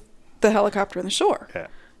between the helicopter and the shore. Yeah.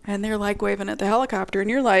 And they're like waving at the helicopter, and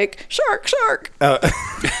you're like, shark, shark.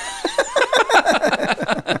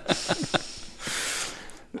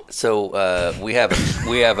 So we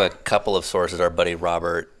have a couple of sources. Our buddy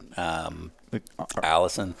Robert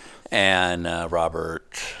Allison and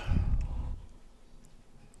Robert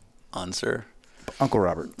Unser, Uncle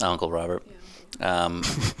Robert. Uncle Robert.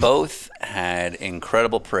 Both had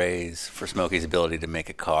incredible praise for Smokey's ability to make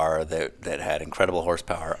a car that had incredible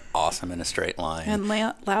horsepower, awesome in a straight line. And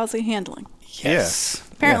lousy handling. yes.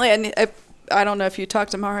 Apparently, and I don't know if you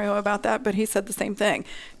talked to Mario about that, but he said the same thing.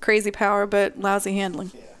 Crazy power, but lousy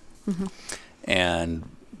handling. And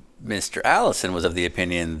Mr. Allison was of the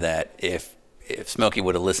opinion that if Smokey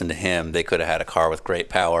would have listened to him, they could have had a car with great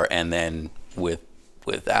power, and then with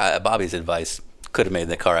Bobby's advice, could have made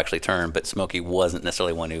the car actually turn. But Smokey wasn't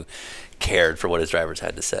necessarily one who cared for what his drivers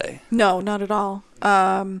had to say. No, not at all.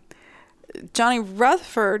 Johnny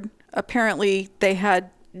Rutherford, apparently they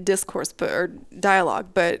had discourse or dialogue,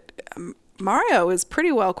 but Mario is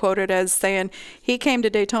pretty well quoted as saying he came to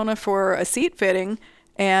Daytona for a seat fitting,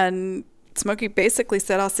 and Smokey basically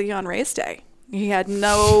said, "I'll see you on race day." He had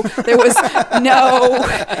there was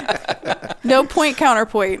no point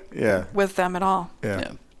counterpoint with them at all.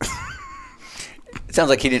 Yeah. It sounds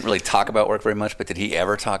like he didn't really talk about work very much, but did he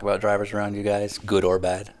ever talk about drivers around you guys, good or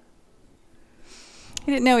bad?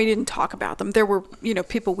 He didn't talk about them. There were,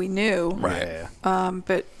 people we knew. Right.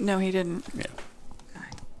 But no, he didn't. Yeah.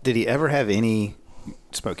 Did he ever have any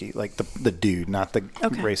Smokey, like the dude, not the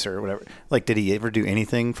racer or whatever? Like, did he ever do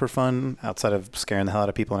anything for fun outside of scaring the hell out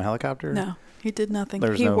of people in a helicopter? No, he did nothing.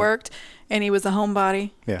 There's He no- worked, and he was a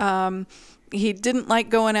homebody. Yeah. He didn't like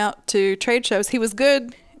going out to trade shows. He was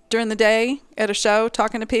good during the day at a show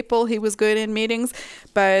talking to people. He was good in meetings,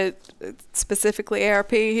 but specifically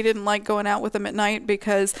ARP, he didn't like going out with them at night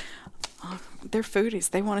because they're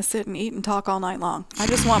foodies. They want to sit and eat and talk all night long. I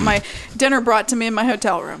just want my dinner brought to me in my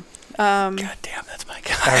hotel room. God damn, that's my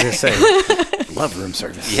guy. I was going to say, love room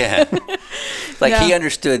service. Yeah. Like he Yeah.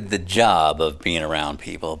 understood the job of being around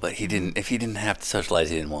people, but he didn't. If he didn't have to socialize,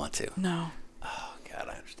 he didn't want to. No. Oh God,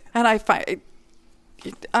 I understand. And I find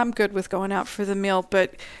I'm good with going out for the meal,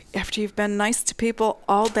 but after you've been nice to people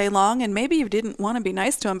all day long, and maybe you didn't want to be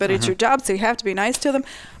nice to them, but it's your job, so you have to be nice to them.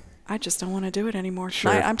 I just don't want to do it anymore. Sure.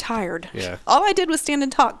 I'm tired. Yeah. All I did was stand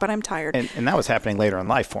and talk, but I'm tired. And that was happening later in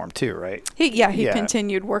life for him too, right? He Yeah.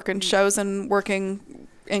 continued working shows and working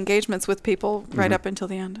engagements with people right up until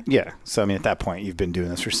the end. Yeah. So I mean, at that point, you've been doing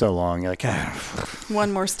this for so long. You're like,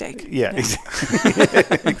 One more steak. yeah,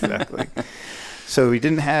 exactly. So he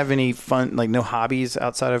didn't have any fun, like no hobbies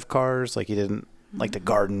outside of cars. Like he didn't like to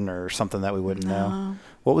garden or something that we wouldn't know.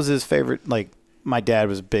 What was his favorite? Like my dad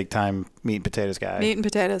was a big time meat and potatoes guy. Meat and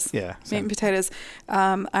potatoes. Yeah, Meat same. and potatoes.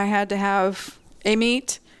 I had to have a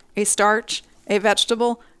meat, a starch, a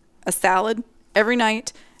vegetable, a salad every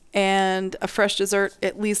night, and a fresh dessert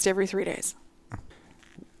at least every 3 days.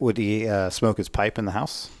 Would he smoke his pipe in the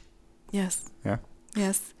house? Yes. Yeah.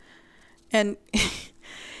 Yes. And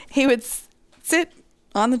he would sit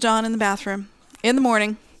on the john in the bathroom in the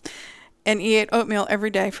morning, and he ate oatmeal every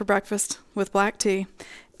day for breakfast with black tea.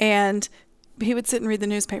 And he would sit and read the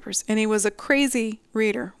newspapers. And he was a crazy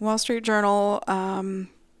reader. Wall Street Journal,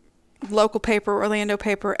 local paper, Orlando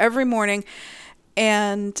paper, every morning.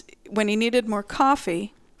 And when he needed more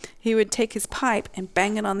coffee, he would take his pipe and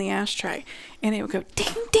bang it on the ashtray. And it would go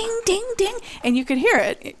ding, ding, ding, ding. And you could hear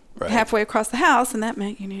it halfway across the house. And that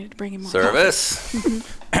meant you needed to bring him more Service.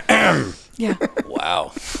 coffee. Yeah.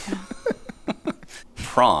 Wow.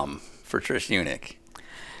 Prom for Trish Unick.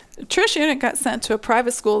 Trish Unick got sent to a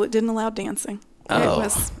private school that didn't allow dancing. Oh. It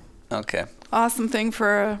was Okay. awesome thing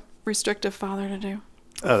for a restrictive father to do.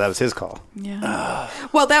 Oh, that was his call. Yeah.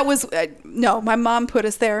 Well, that was no. My mom put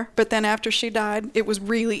us there, but then after she died, it was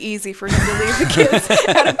really easy for him to leave the kids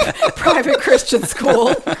at a private Christian school.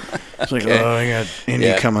 It's like, oh, I got Indy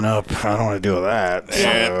Yeah. coming up. I don't want to deal with that.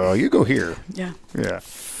 So you go here. Yeah. Yeah.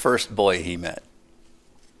 First boy he met.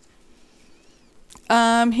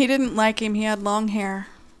 He didn't like him. He had long hair.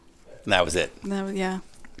 And that was it. That was, yeah.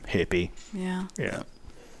 Hippie. Yeah. Yeah.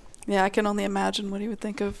 Yeah. I can only imagine what he would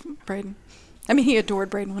think of Braden. I mean, he adored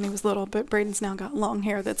Braden when he was little, but Braden's now got long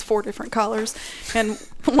hair that's 4 different colors and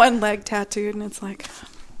one leg tattooed, and it's like,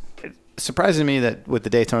 Surprising me that with the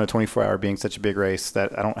Daytona 24-hour being such a big race,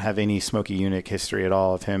 that I don't have any Smokey Unick history at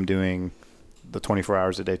all of him doing the 24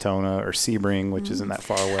 hours at Daytona or Sebring, which isn't that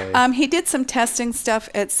far away. he did some testing stuff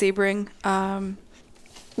at Sebring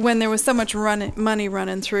when there was so much money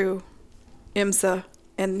running through IMSA,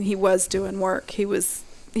 and he was doing work. He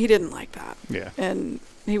didn't like that. Yeah. And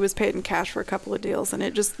he was paid in cash for a couple of deals, and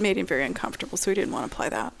it just made him very uncomfortable, so he didn't want to play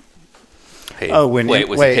that. Paid. Oh, was he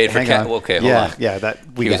paid for hang cash? on. Okay, hold yeah, on. Yeah, that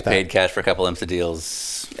we He got was that. paid cash for a couple IMSA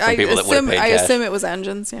deals from I people that would have paid cash. assume it was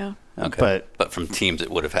engines, yeah. Okay. But from teams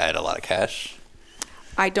that would have had a lot of cash.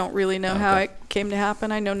 I don't really know how it came to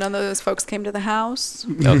happen. I know none of those folks came to the house.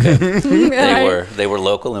 Okay. they were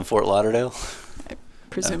local in Fort Lauderdale.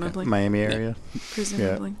 Presumably. Miami area.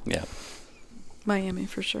 Presumably. Yeah. Miami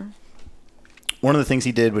for sure. One of the things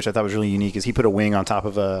he did, which I thought was really unique, is he put a wing on top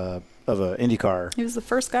of a Indy car. He was the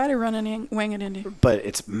first guy to run a wing at Indy. But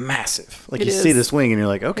it's massive. Like It you is. see this wing and you're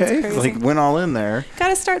like, okay, It's crazy. like went all in there. Got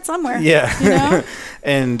to start somewhere. Yeah. You know?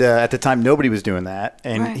 And at the time, nobody was doing that.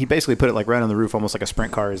 And Right. he basically put it like right on the roof, almost like a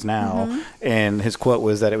sprint car is now. Mm-hmm. And his quote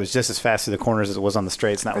was that it was just as fast through the corners as it was on the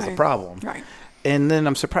straights, and that was the Right. problem. Right. And then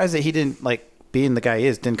I'm surprised that he didn't, like, being the guy he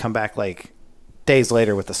is, didn't come back like days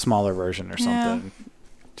later with a smaller version or Yeah. something.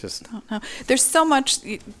 Just No. There's so much.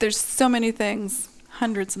 There's so many things,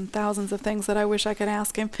 hundreds and thousands of things that I wish I could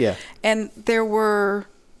ask him. Yeah. And there were,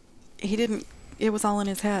 he didn't. It was all in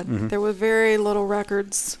his head. Mm-hmm. There were very little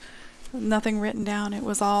records, nothing written down. It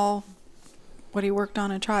was all what he worked on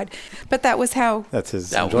and tried. But that was how. that's his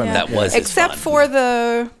That- enjoyment. that was his Except fun. for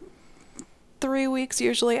the 3 weeks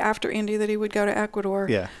usually after Indy that he would go to Ecuador.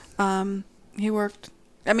 Yeah. He worked.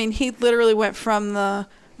 I mean, he literally went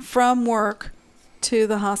from work to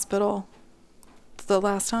the hospital the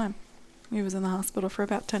last time. He was in the hospital for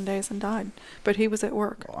about 10 days and died. But he was at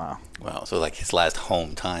work. Wow. Wow. So like his last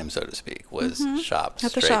home time, so to speak, was shop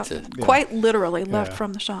At the straight shop. to. Quite literally left Yeah.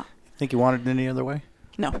 from the shop. Think you wanted it any other way?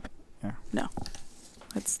 No. Yeah. No.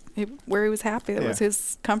 Where he was happy. That Yeah. was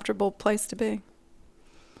his comfortable place to be.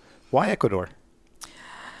 Why Ecuador?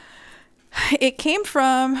 It came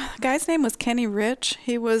from, the guy's name was Kenny Rich.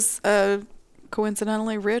 He was a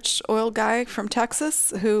coincidentally rich oil guy from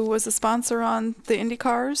Texas who was a sponsor on the Indy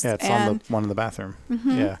cars. Yeah, it's on the one in the bathroom.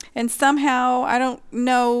 Yeah. And somehow, I don't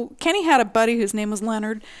know, Kenny had a buddy whose name was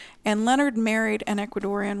Leonard, and Leonard married an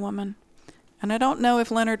Ecuadorian woman. And I don't know if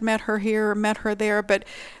Leonard met her here or met her there, but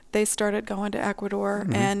they started going to Ecuador,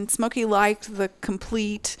 and Smokey liked the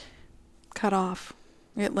complete cutoff.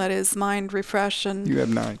 It let his mind refresh. And You have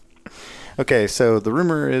 9. Okay, so the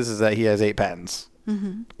rumor is that he has 8 patents.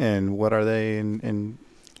 And what are they in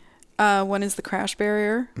one is the crash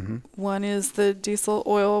barrier. One is the diesel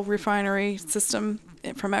oil refinery system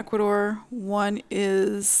from Ecuador. One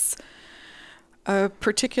is a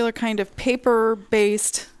particular kind of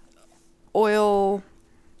paper-based oil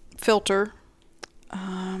filter.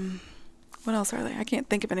 What else are they? I can't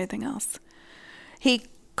think of anything else. He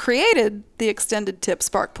created the extended tip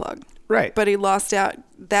spark plug. Right. But he lost out.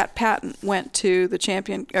 That patent went to the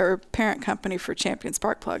Champion or parent company for Champion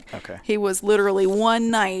spark plug. Okay. He was literally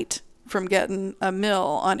one night from getting a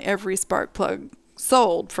mill on every spark plug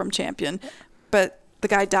sold from Champion, but the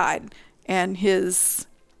guy died, and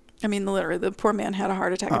literally the poor man had a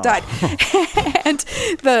heart attack and died, and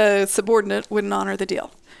the subordinate wouldn't honor the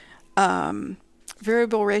deal.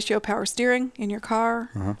 Variable ratio power steering in your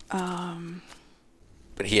car.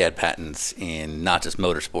 But he had patents in not just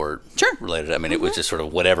motorsport Sure. related. I mean, it was just sort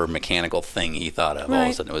of whatever mechanical thing he thought of. All of a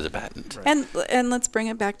Right. sudden, it was a patent. And let's bring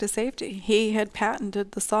it back to safety. He had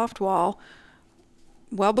patented the soft wall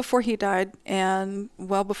well before he died and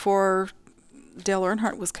well before Dale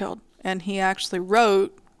Earnhardt was killed. And he actually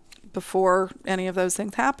wrote, before any of those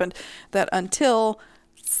things happened, that until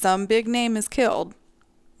some big name is killed,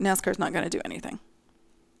 NASCAR's not going to do anything.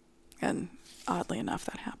 And oddly enough,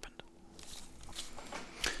 that happened.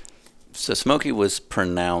 So Smokey was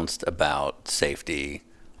pronounced about safety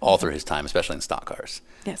all through his time, especially in stock cars.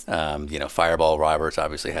 Yes. Fireball Roberts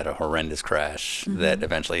obviously had a horrendous crash that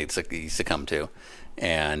eventually he succumbed to.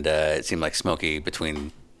 And it seemed like Smokey,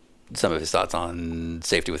 between some of his thoughts on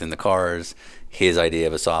safety within the cars, his idea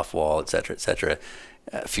of a soft wall, et cetera,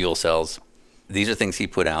 fuel cells, these are things he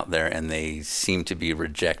put out there, and they seem to be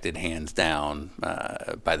rejected hands down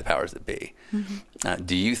by the powers that be.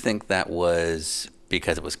 Do you think that was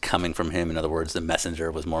because it was coming from him? In other words, the messenger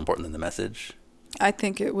was more important than the message? I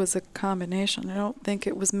think it was a combination. I don't think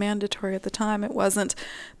it was mandatory at the time. There wasn't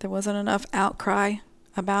enough outcry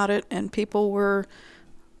about it, and people were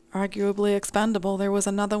arguably expendable. There was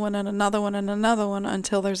another one and another one and another one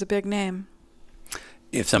until there's a big name.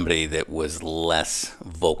 If somebody that was less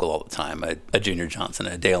vocal all the time, a Junior Johnson,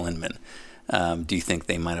 a Dale Inman, do you think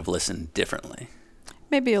they might have listened differently?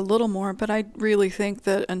 Maybe a little more, but I really think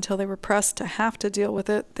that until they were pressed to have to deal with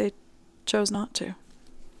it, they chose not to.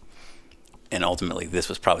 And ultimately, this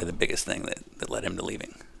was probably the biggest thing that led him to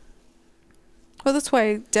leaving. Well, that's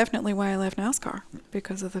definitely why I left NASCAR,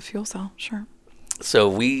 because of the fuel cell, sure. So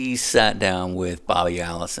we sat down with Bobby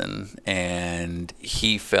Allison, and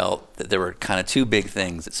he felt that there were kind of 2 big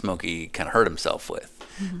things that Smokey kind of hurt himself with.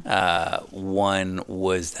 One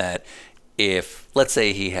was that if, let's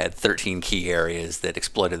say he had 13 key areas that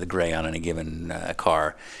exploited the gray on any given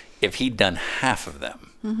car, if he'd done half of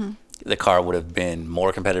them, the car would have been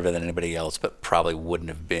more competitive than anybody else, but probably wouldn't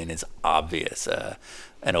have been as obvious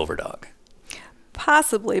an overdog.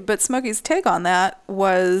 Possibly, but Smokey's take on that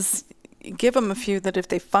was give them a few that if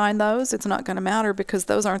they find those, it's not going to matter because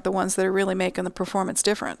those aren't the ones that are really making the performance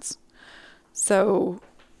difference. So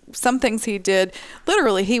some things he did,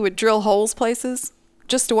 literally he would drill holes places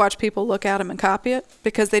just to watch people look at him and copy it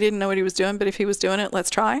because they didn't know what he was doing, but if he was doing it,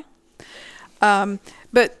 let's try.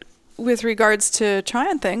 But with regards to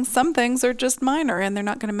trying things, some things are just minor and they're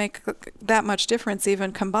not going to make that much difference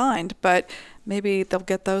even combined, but maybe they'll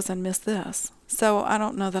get those and miss this. So I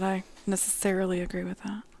don't know that I necessarily agree with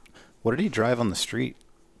that. What did he drive on the street?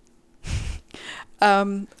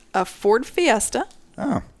 A Ford Fiesta.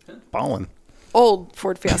 Oh, ballin'. Old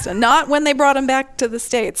Ford Fiesta. Not when they brought him back to the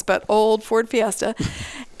States, but old Ford Fiesta.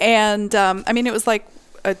 And, it was like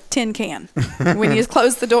a tin can. When you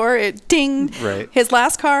closed the door, it dinged. Right. His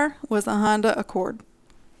last car was a Honda Accord.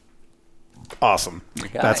 Awesome.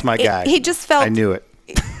 guy. That's my guy. He just felt... I knew it.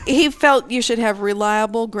 He felt you should have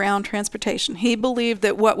reliable ground transportation. He believed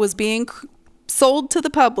that what was being sold to the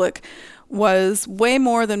public was way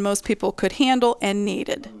more than most people could handle and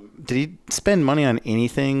needed. Did he spend money on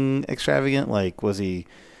anything extravagant? Did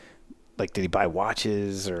he buy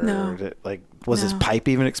watches or No. was his No. pipe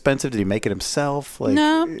even expensive? Did he make it himself?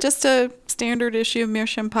 No, just a standard issue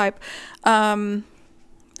Meerschaum pipe. No,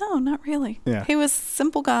 not really. Yeah. He was a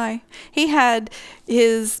simple guy. He had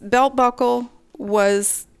his belt buckle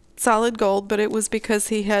was solid gold, but it was because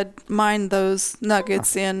he had mined those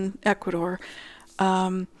nuggets in Ecuador.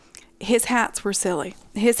 His hats were silly.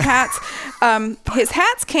 His hats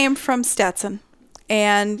came from Stetson.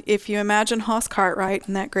 And if you imagine Hoss Cartwright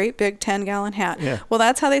and that great big 10-gallon hat, well,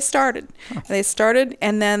 that's how they started. They started,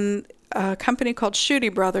 and then a company called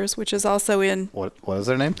Schutte Brothers, which is also in... What is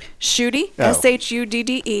their name? Schutte, Oh.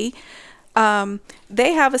 Shudde.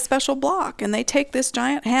 They have a special block, and they take this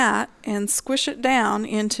giant hat and squish it down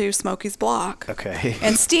into Smokey's block. Okay.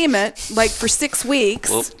 And steam it, like, for 6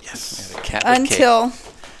 weeks Yes. Cat with until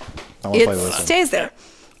I want to play with it this one. stays there.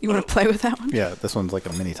 You want to play with that one? Yeah, this one's like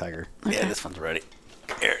a mini tiger. Yeah, this one's ready.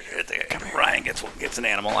 Here, Ryan gets an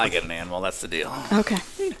animal. I get an animal. That's the deal. Okay.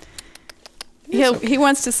 He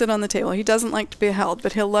wants to sit on the table. He doesn't like to be held,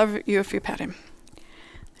 but he'll love you if you pet him.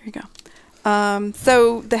 There you go.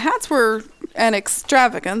 So the hats were an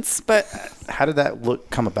extravagance, but How did that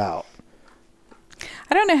come about?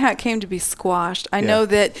 I don't know how it came to be squashed. I know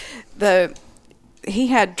that he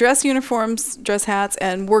had dress uniforms, dress hats,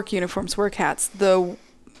 and work uniforms, work hats. The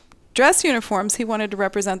dress uniforms, he wanted to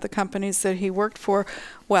represent the companies that he worked for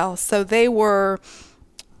well. So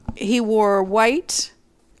he wore white,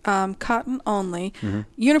 cotton only,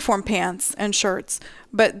 uniform pants and shirts,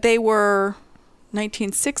 but they were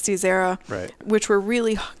 1960s era, Right. which were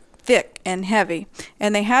really thick and heavy,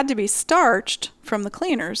 and they had to be starched from the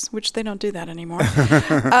cleaners, which they don't do that anymore,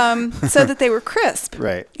 so that they were crisp.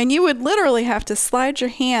 Right. And you would literally have to slide your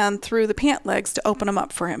hand through the pant legs to open them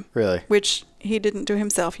up for him. Really? Which he didn't do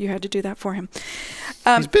himself. You had to do that for him.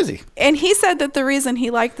 He's busy. And he said that the reason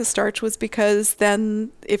he liked the starch was because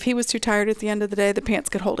then if he was too tired at the end of the day, the pants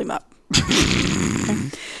could hold him up.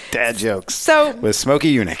 Dad jokes. So, With Smokey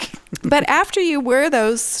Eunuch. but after you wear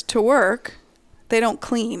those to work, they don't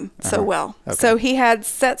clean so well. Okay. So he had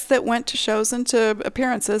sets that went to shows and to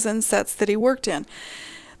appearances and sets that he worked in.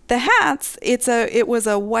 The hats, it was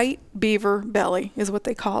a white beaver belly is what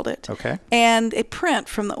they called it. Okay. And a print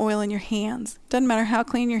from the oil in your hands. Doesn't matter how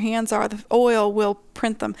clean your hands are, the oil will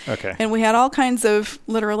print them. Okay. And we had all kinds of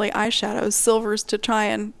literally eyeshadows, silvers to try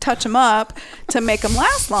and touch them up to make them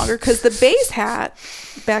last longer, because the base hat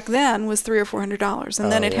back then was $300 or $400,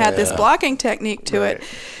 and then it had this blocking technique to it.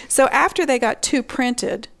 So after they got two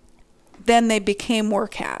printed, then they became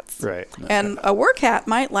work hats. Right. And a work hat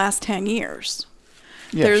might last 10 years.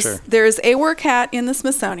 Yeah, sure. There's a work hat in the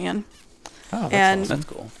Smithsonian, Oh, that's and awesome. That's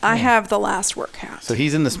cool. I have the last work hat. So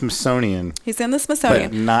he's in the Smithsonian, He's in the but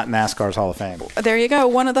Smithsonian. not NASCAR's Hall of Fame. There you go.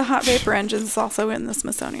 One of the hot vapor engines is also in the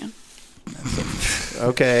Smithsonian.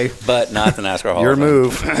 Okay. But not the NASCAR Hall Your of Fame.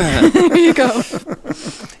 move. There you go.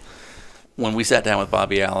 When we sat down with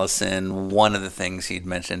Bobby Allison, one of the things he'd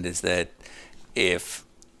mentioned is that if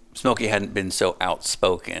Smokey hadn't been so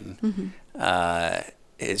outspoken,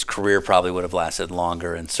 his career probably would have lasted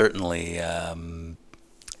longer, and certainly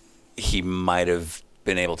he might have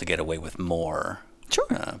been able to get away with more.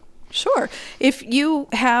 Sure. Sure. If you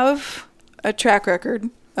have a track record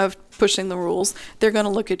of pushing the rules, they're going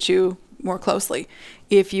to look at you more closely.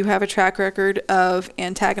 If you have a track record of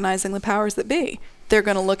antagonizing the powers that be, they're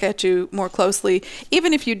going to look at you more closely.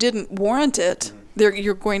 Even if you didn't warrant it,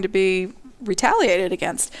 you're going to be retaliated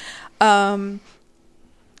against. So,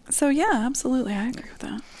 yeah, absolutely. I agree with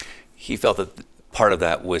that. He felt that part of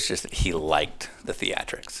that was just that he liked the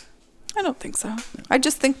theatrics. I don't think so. I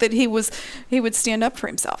just think that he would stand up for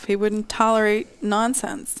himself. He wouldn't tolerate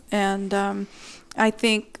nonsense. And I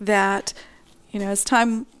think that, as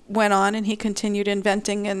time went on and he continued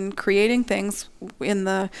inventing and creating things in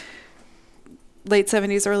the late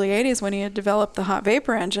 70s, early 80s, when he had developed the hot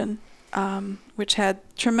vapor engine, which had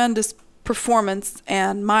tremendous performance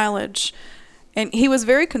and mileage. And he was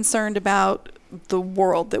very concerned about the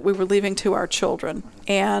world that we were leaving to our children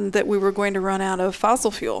and that we were going to run out of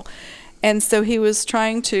fossil fuel. And so he was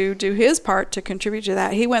trying to do his part to contribute to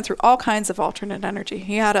that. He went through all kinds of alternate energy.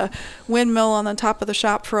 He had a windmill on the top of the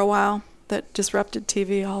shop for a while that disrupted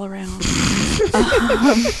TV all around.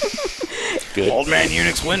 Good. Old man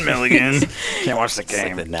Eunuch's windmill again. Can't watch the It's like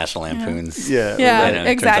game. the National Lampoons. Yeah. Yeah, Turns on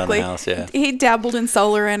the exactly. house, yeah. He dabbled in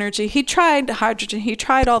solar energy. He tried hydrogen. He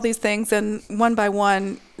tried all these things, and one by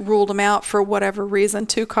one ruled them out for whatever reason.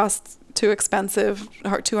 Too expensive,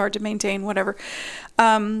 too hard to maintain, whatever.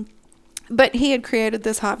 But he had created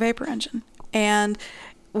this hot vapor engine. And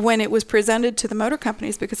when it was presented to the motor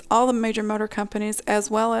companies, because all the major motor companies, as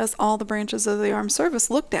well as all the branches of the armed service,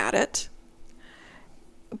 looked at it,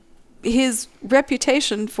 his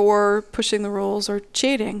reputation for pushing the rules or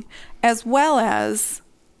cheating, as well as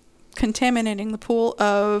contaminating the pool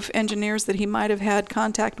of engineers that he might have had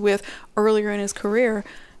contact with earlier in his career,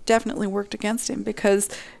 definitely worked against him, because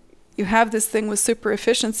you have this thing with super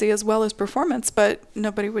efficiency as well as performance, but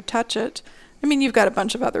nobody would touch it. I mean, you've got a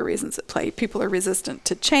bunch of other reasons at play. People are resistant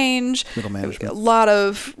to change. Middle management. A lot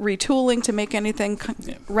of retooling to make anything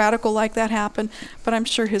radical like that happen. But I'm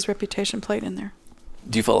sure his reputation played in there.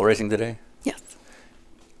 Do you follow racing today? Yes.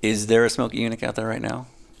 Is there a Smokey Yunick out there right now?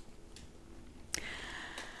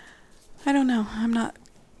 I don't know. I'm not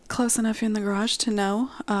close enough in the garage to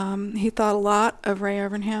know. He thought a lot of Ray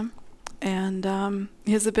Evernham and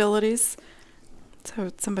his abilities.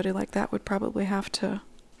 So somebody like that would probably have to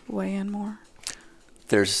weigh in more.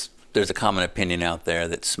 There's a common opinion out there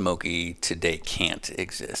that Smokey today can't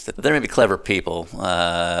exist. There may be clever people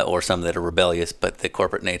or some that are rebellious, but the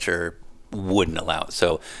corporate nature wouldn't allow it.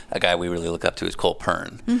 So a guy we really look up to is Cole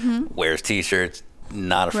Pern. Mm-hmm. Wears T-shirts,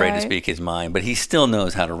 not afraid to speak his mind, but he still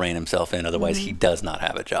knows how to rein himself in. Otherwise, he does not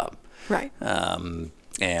have a job. Right. And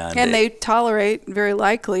they tolerate, very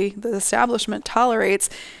likely, the establishment tolerates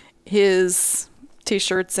his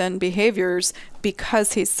T-shirts and behaviors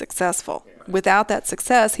because he's successful. Without that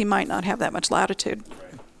success, he might not have that much latitude.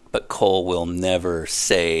 But Cole will never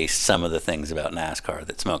say some of the things about NASCAR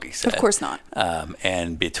that Smokey said. Of course not.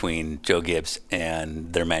 And between Joe Gibbs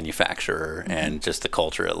and their manufacturer and just the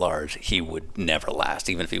culture at large, he would never last,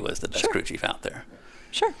 even if he was the best crew chief out there.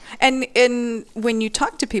 Sure. And when you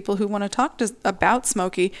talk to people who want to talk about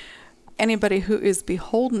Smokey, anybody who is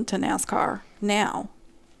beholden to NASCAR now,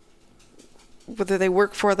 whether they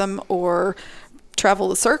work for them or travel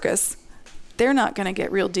the circus, they're not going to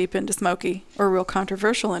get real deep into Smokey or real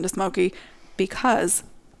controversial into Smokey because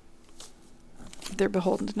they're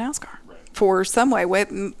beholden to NASCAR. For some way,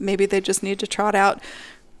 maybe they just need to trot out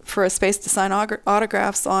for a space to sign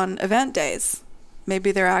autographs on event days.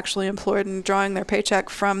 Maybe they're actually employed and drawing their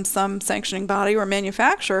paycheck from some sanctioning body or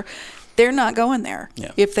manufacturer. They're not going there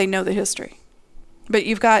if they know the history. But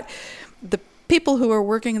you've got the people who are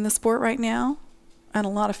working in the sport right now, and a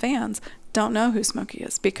lot of fans don't know who Smokey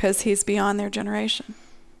is because he's beyond their generation.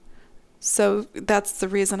 So that's the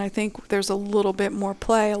reason I think there's a little bit more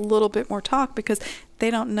play, a little bit more talk, because they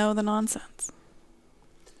don't know the nonsense.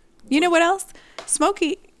 You know what else?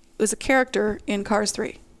 Smokey was a character in Cars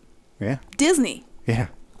 3. Yeah. Disney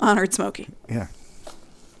honored Smokey. Yeah.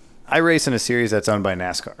 I race in a series that's owned by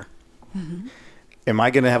NASCAR. Mm-hmm. Am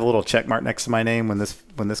I going to have a little check mark next to my name when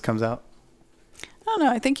this comes out? I don't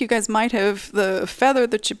know. I think you guys might have the feather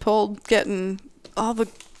that you pulled getting all the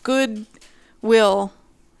good will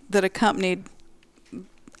that accompanied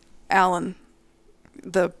Alan,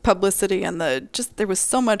 the publicity and there was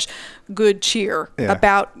so much good cheer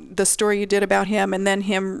about the story you did about him and then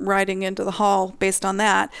him riding into the hall based on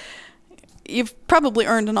that. You've probably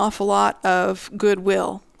earned an awful lot of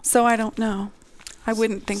goodwill. So I don't know. I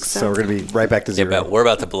wouldn't think so. So we're going to be right back to zero. Yeah, but we're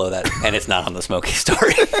about to blow that, and it's not on the Smokey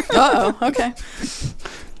story. Uh-oh, okay.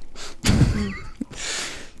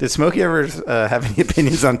 Did Smokey ever have any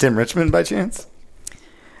opinions on Tim Richmond by chance?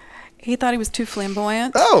 He thought he was too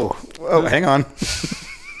flamboyant. Oh, hang on.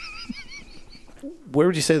 Where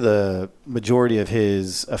would you say the majority of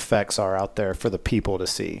his effects are out there for the people to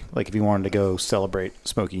see? Like if you wanted to go celebrate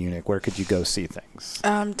Smokey Yunick, where could you go see things?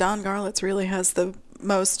 Don Garlitz really has the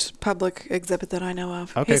most public exhibit that I know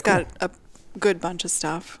of. Okay, He's got a good bunch of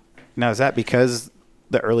stuff. Now, is that because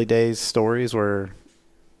the early days stories where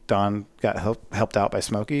Don got helped out by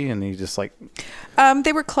Smokey and he just like...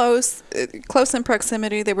 They were close in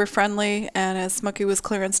proximity. They were friendly. And as Smokey was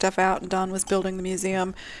clearing stuff out and Don was building the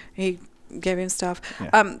museum, he gave him stuff.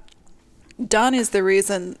 Yeah. Don is the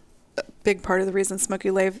reason, a big part of the reason Smokey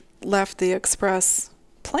left the Express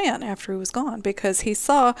plan after he was gone, because he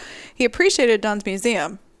appreciated Don's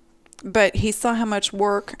museum, but he saw how much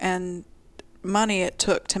work and money it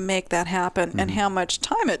took to make that happen and how much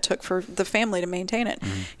time it took for the family to maintain it.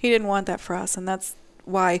 He didn't want that for us, and that's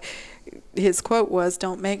why his quote was,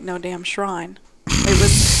 "Don't make no damn shrine." It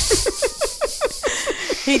was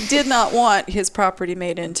he did not want his property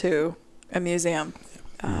made into a museum.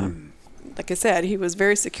 Like I said, he was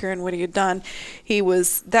very secure in what he had done.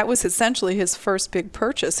 That was essentially his first big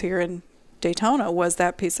purchase here in Daytona, was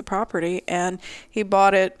that piece of property, and he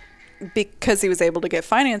bought it because he was able to get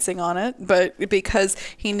financing on it, but because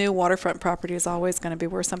he knew waterfront property is always going to be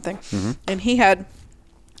worth something. And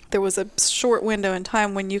there was a short window in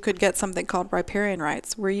time when you could get something called riparian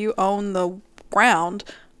rights, where you own the ground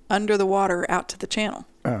under the water out to the channel.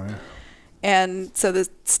 Oh, yeah. And so the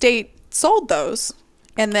state sold those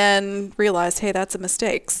and then realized, hey, that's a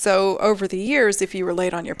mistake. So over the years, if you were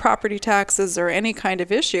late on your property taxes or any kind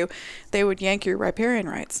of issue, they would yank your riparian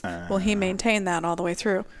rights. Well, he maintained that all the way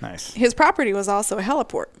through. Nice. His property was also a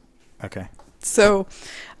heliport. Okay. So,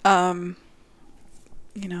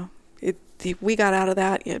 we got out of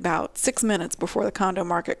that in about 6 minutes before the condo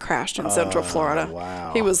market crashed in Central Florida.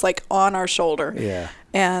 wow. He was like on our shoulder. Yeah.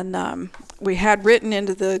 And we had written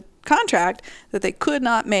into the contract that they could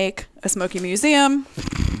not make a smoky museum,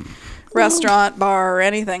 restaurant, bar, or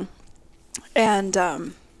anything. And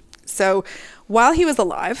so while he was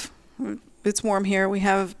alive, it's warm here, we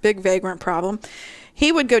have a big vagrant problem.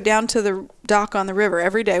 He would go down to the dock on the river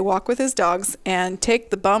every day, walk with his dogs, and take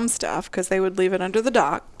the bum stuff, because they would leave it under the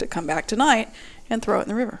dock to come back tonight, and throw it in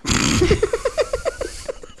the river.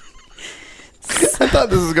 I thought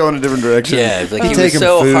this was going a different direction. Yeah, it's like he was Taking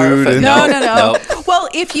so food hard. and- No. Well,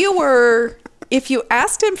 if you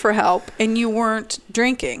asked him for help and you weren't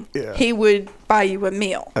drinking, Yeah. he would buy you a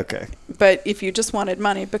meal. Okay. But if you just wanted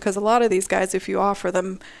money, because a lot of these guys, if you offer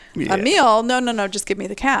them Yeah. a meal, no, just give me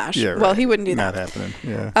the cash. Yeah, Well, right. he wouldn't do Not that. happening.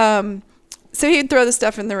 Yeah. So he'd throw the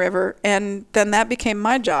stuff in the river, and then that became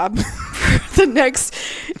my job for the next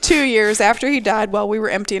 2 years after he died while we were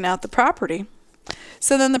emptying out the property.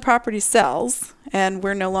 So then the property sells, and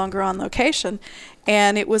we're no longer on location,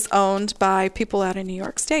 and it was owned by people out in New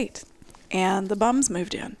York State, and the bums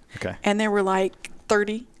moved in. Okay. And there were like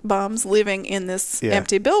 30 bums living in this Yeah.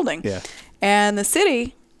 empty building. Yeah. And the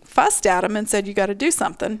city fussed at them and said, you got to do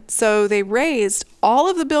something. So they raised all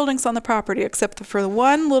of the buildings on the property except for the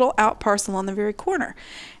one little out parcel on the very corner.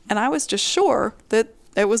 And I was just sure that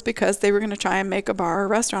it was because they were going to try and make a bar or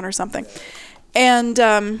restaurant or something. And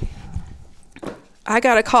I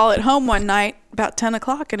got a call at home one night about 10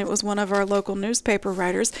 o'clock, and it was one of our local newspaper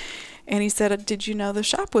writers. And he said, did you know the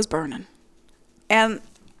shop was burning? And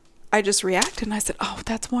I just reacted, and I said, oh,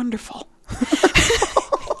 that's wonderful.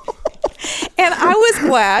 And I was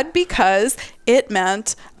glad, because it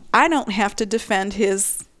meant I don't have to defend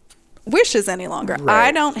his wishes any longer. Right.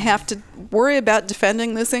 I don't have to worry about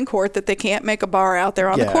defending this in court, that they can't make a bar out there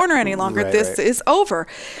on the Yeah. corner any longer. Right, This right. is over.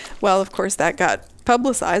 Well, of course, that got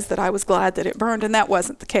publicized, that I was glad that it burned, and that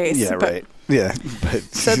wasn't the case. Yeah, But- right. Yeah. But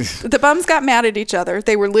So the bums got mad at each other.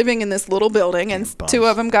 They were living in this little building, and Bums. two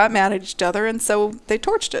of them got mad at each other, and so they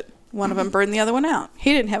torched it. One of them burned the other one out.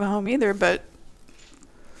 He didn't have a home either, but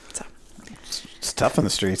so. it's tough in the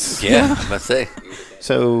streets. Yeah, I must say.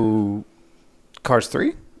 So, Cars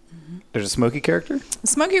 3? There's a Smokey character?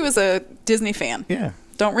 Smokey was a Disney fan. Yeah.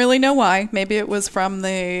 Don't really know why. Maybe it was from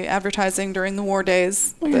the advertising during the war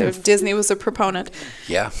days. Disney was a proponent.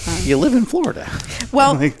 Yeah. You live in Florida.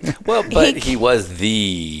 Well, Well, but he was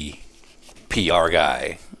the PR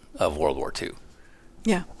guy of World War II.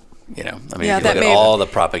 yeah. You know, I mean, Yeah, if you that look at may have- all the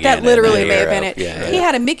propaganda. That literally in may the have been era, it. Yeah, He yeah.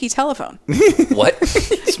 had a Mickey telephone. What?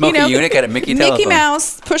 Smoky You know, Eunuch had a Mickey telephone. Mickey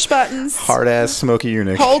Mouse, push buttons, Hard ass Smokey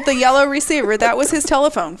eunuch. hold the yellow receiver. That was his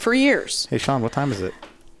telephone for years. Hey, Sean, what time is it?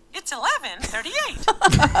 It's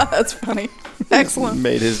 11:38. That's funny. Excellent.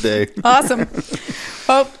 Made his day. Awesome.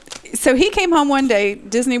 Well, so he came home one day.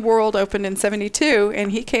 Disney World opened in '72, and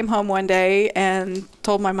he came home one day and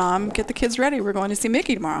told my mom, "Get the kids ready. We're going to see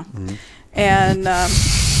Mickey tomorrow." And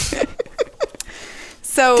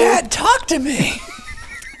so, Dad, talk to me.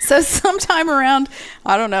 so sometime around,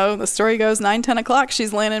 I don't know, the story goes 9, 10 o'clock,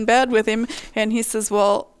 she's laying in bed with him, and he says,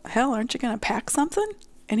 "Well, hell, aren't you going to pack something?"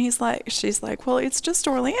 And she's like, "Well, it's just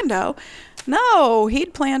Orlando." No,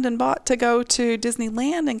 he'd planned and bought to go to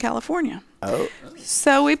Disneyland in California. Oh.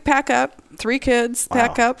 So we pack up, 3 kids,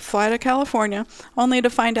 pack Wow. up, fly to California, only to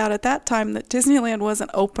find out at that time that Disneyland wasn't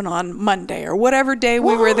open on Monday or whatever day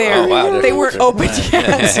we were there. Oh, wow. They weren't open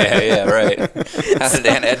yet. yeah, right. How did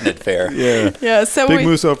Aunt Edna fare? Yeah. Yeah, so Big we,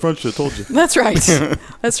 moose out front, should have told you. That's right.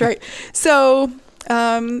 That's right. So,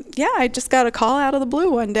 I just got a call out of the blue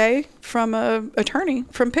one day from a attorney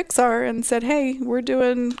from Pixar and said, "Hey, we're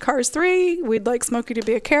doing Cars 3. We'd like Smokey to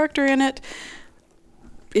be a character in it.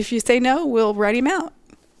 If you say no, we'll write him out."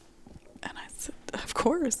 And I said, "Of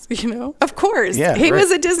course, of course." Yeah, he right. was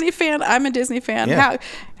a Disney fan. I'm a Disney fan. Yeah.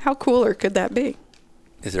 How cooler could that be?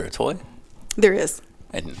 Is there a toy? There is.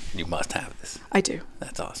 And you must have this. I do.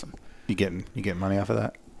 That's awesome. You getting money off of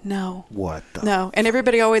that? No. What the? No, and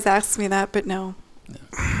everybody always asks me that, but no.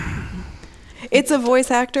 It's a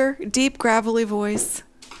voice actor, deep, gravelly voice.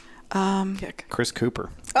 Chris Cooper.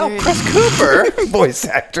 Oh, Chris Cooper, Voice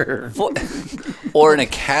actor. or an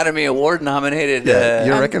Academy Award nominated. Yeah,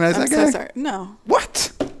 you recognize I'm that guy? so sorry. No.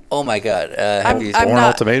 What? Oh my God! Have you? I'm Born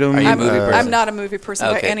not- Ultimatum? Are you a movie I'm person? not a movie person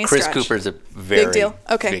by Okay, any Chris stretch. Cooper's a very Big deal.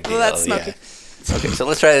 Okay, big well, that's deal, Smokey. yeah. Okay, so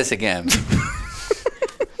let's try this again.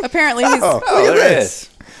 Apparently he's... Oh, Oh, look at there it this. is.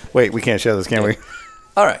 Wait, we can't show this, can we?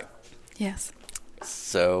 All right. Yes.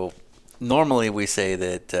 So normally we say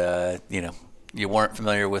that you weren't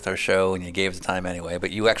familiar with our show and you gave us the time anyway, but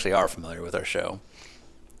you actually are familiar with our show,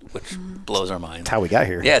 which blows our minds. That's how we got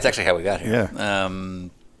here. Yeah, it's actually how we got here. Yeah.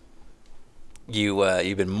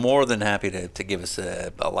 You've been more than happy to give us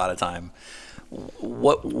a lot of time.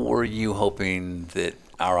 What were you hoping that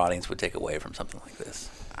our audience would take away from something like this?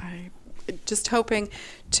 I just hoping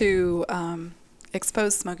to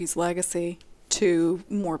expose Smokey's legacy to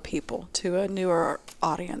more people, to a newer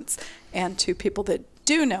audience, and to people that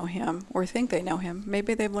do know him or think they know him.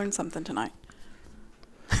 Maybe they've learned something tonight.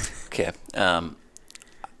 Okay.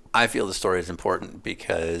 I feel the story is important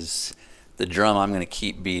because the drum I'm going to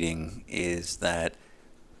keep beating is that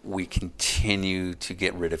we continue to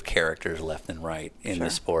get rid of characters left and right in the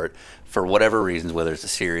sport for whatever reasons, whether it's a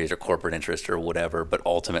series or corporate interest or whatever, but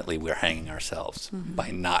ultimately we're hanging ourselves by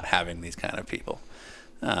not having these kind of people.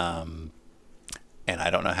 And I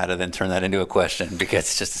don't know how to then turn that into a question because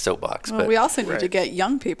it's just a soapbox. Well, but we also need to get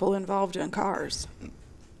young people involved in cars.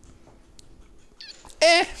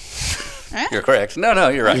 You're correct. No,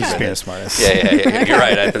 you're right. He's just being a smartass. Yeah. You're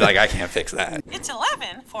right. I can't fix that. It's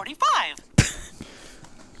 11:45.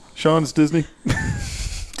 Sean's Disney.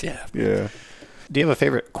 Yeah. Yeah. Do you have a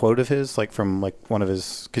favorite quote of his, like from like one of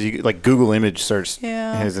his? Because you like Google image search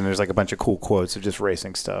his, and there's like a bunch of cool quotes of just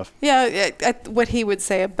racing stuff. Yeah, what he would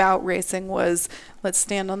say about racing was, let's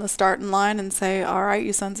stand on the starting line and say, all right,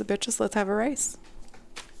 you sons of bitches, let's have a race.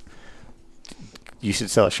 You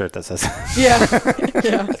should sell a shirt that says that.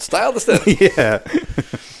 Yeah. Let's style the stuff. Yeah.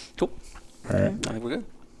 Cool. All right. I think we're good.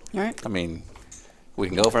 All right. I mean, we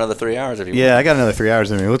can go for another 3 hours if you Yeah, I want. got another 3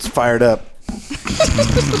 hours in me. Let's fire it up.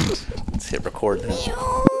 Let's hit record now.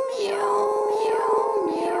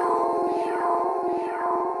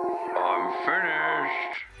 I'm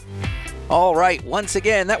finished. All right, once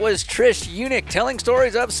again, that was Trish Unick telling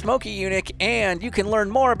stories of Smokey Yunick, and you can learn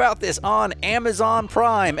more about this on Amazon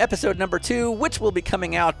Prime, episode number 2, which will be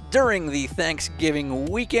coming out during the Thanksgiving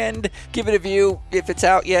weekend. Give it a view if it's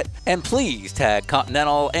out yet, and please tag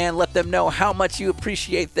Continental and let them know how much you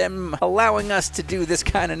appreciate them allowing us to do this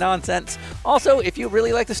kind of nonsense. Also, if you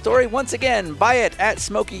really like the story, once again, buy it at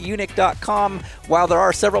SmokeyYunick.com. While there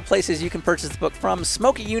are several places you can purchase the book from,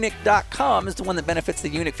 SmokeyYunick.com is the one that benefits the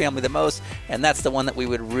Yunick family the most. And that's the one that we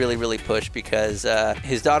would really, really push because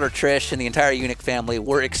his daughter Trish and the entire Yunick family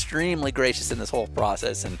were extremely gracious in this whole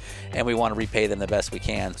process, and we want to repay them the best we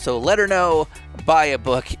can. So let her know, buy a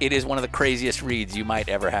book. It is one of the craziest reads you might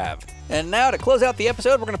ever have. And now to close out the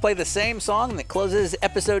episode, we're going to play the same song that closes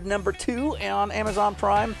episode number 2 on Amazon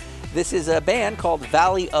Prime. This is a band called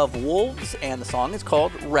Valley of Wolves, and the song is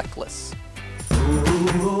called Reckless.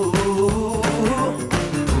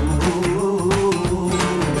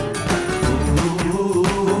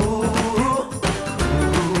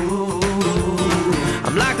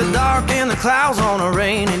 I'm like the dark in the clouds on a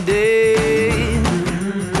rainy day.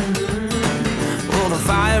 Oh, the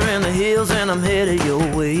fire in the hills and I'm headed your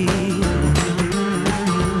way.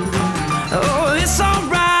 Oh, it's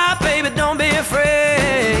alright, baby, don't be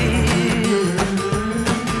afraid.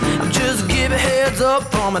 I'm just giving heads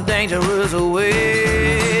up on my dangerous ways.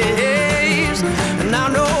 And I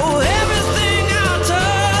know everything I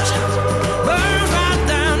touch burns right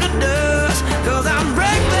down to dust, 'cause I'm reckless.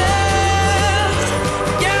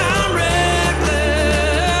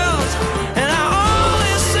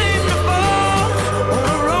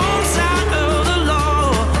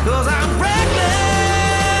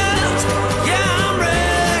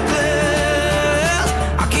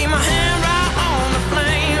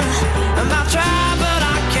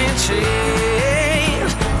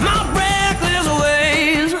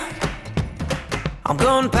 I'm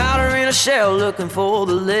gunpowder in a shell looking for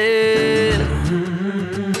the lead.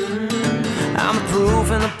 I'm the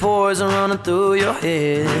proof and the poison running through your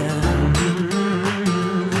head.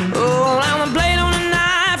 Oh, I'm a blade on a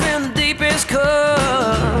knife in the deepest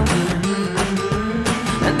cut.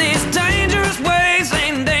 And these dangerous ways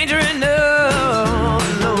ain't danger enough,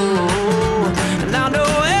 no. And I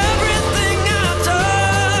know everything I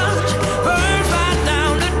touch burns right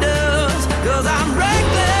down to dust, 'cause I'm reckless.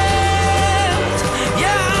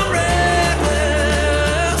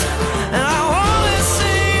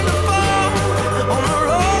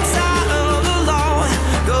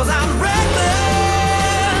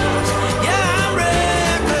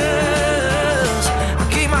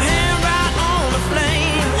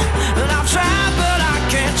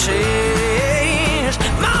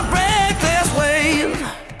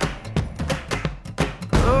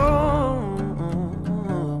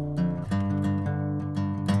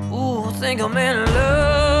 Think I'm in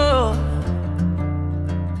love.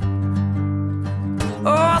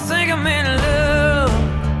 Oh, I think I'm in love.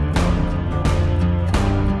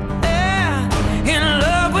 Yeah, in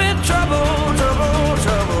love with trouble, trouble,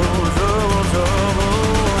 trouble, trouble, trouble.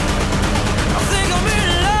 I think I'm in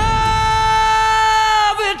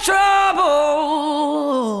love with trouble.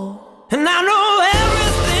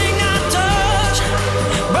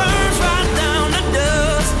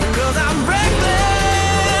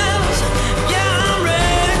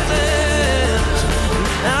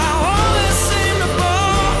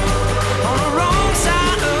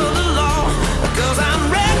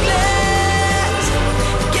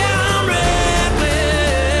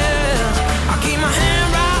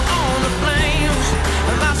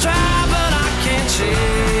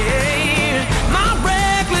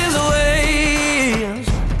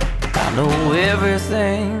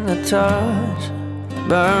 touch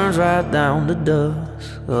burns right down to dust.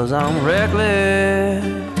 'Cause I'm reckless,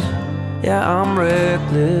 yeah, I'm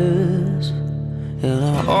reckless. And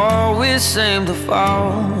I always seem to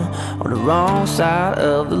fall on the wrong side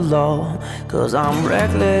of the law. 'Cause I'm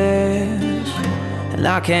reckless, and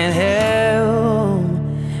I can't help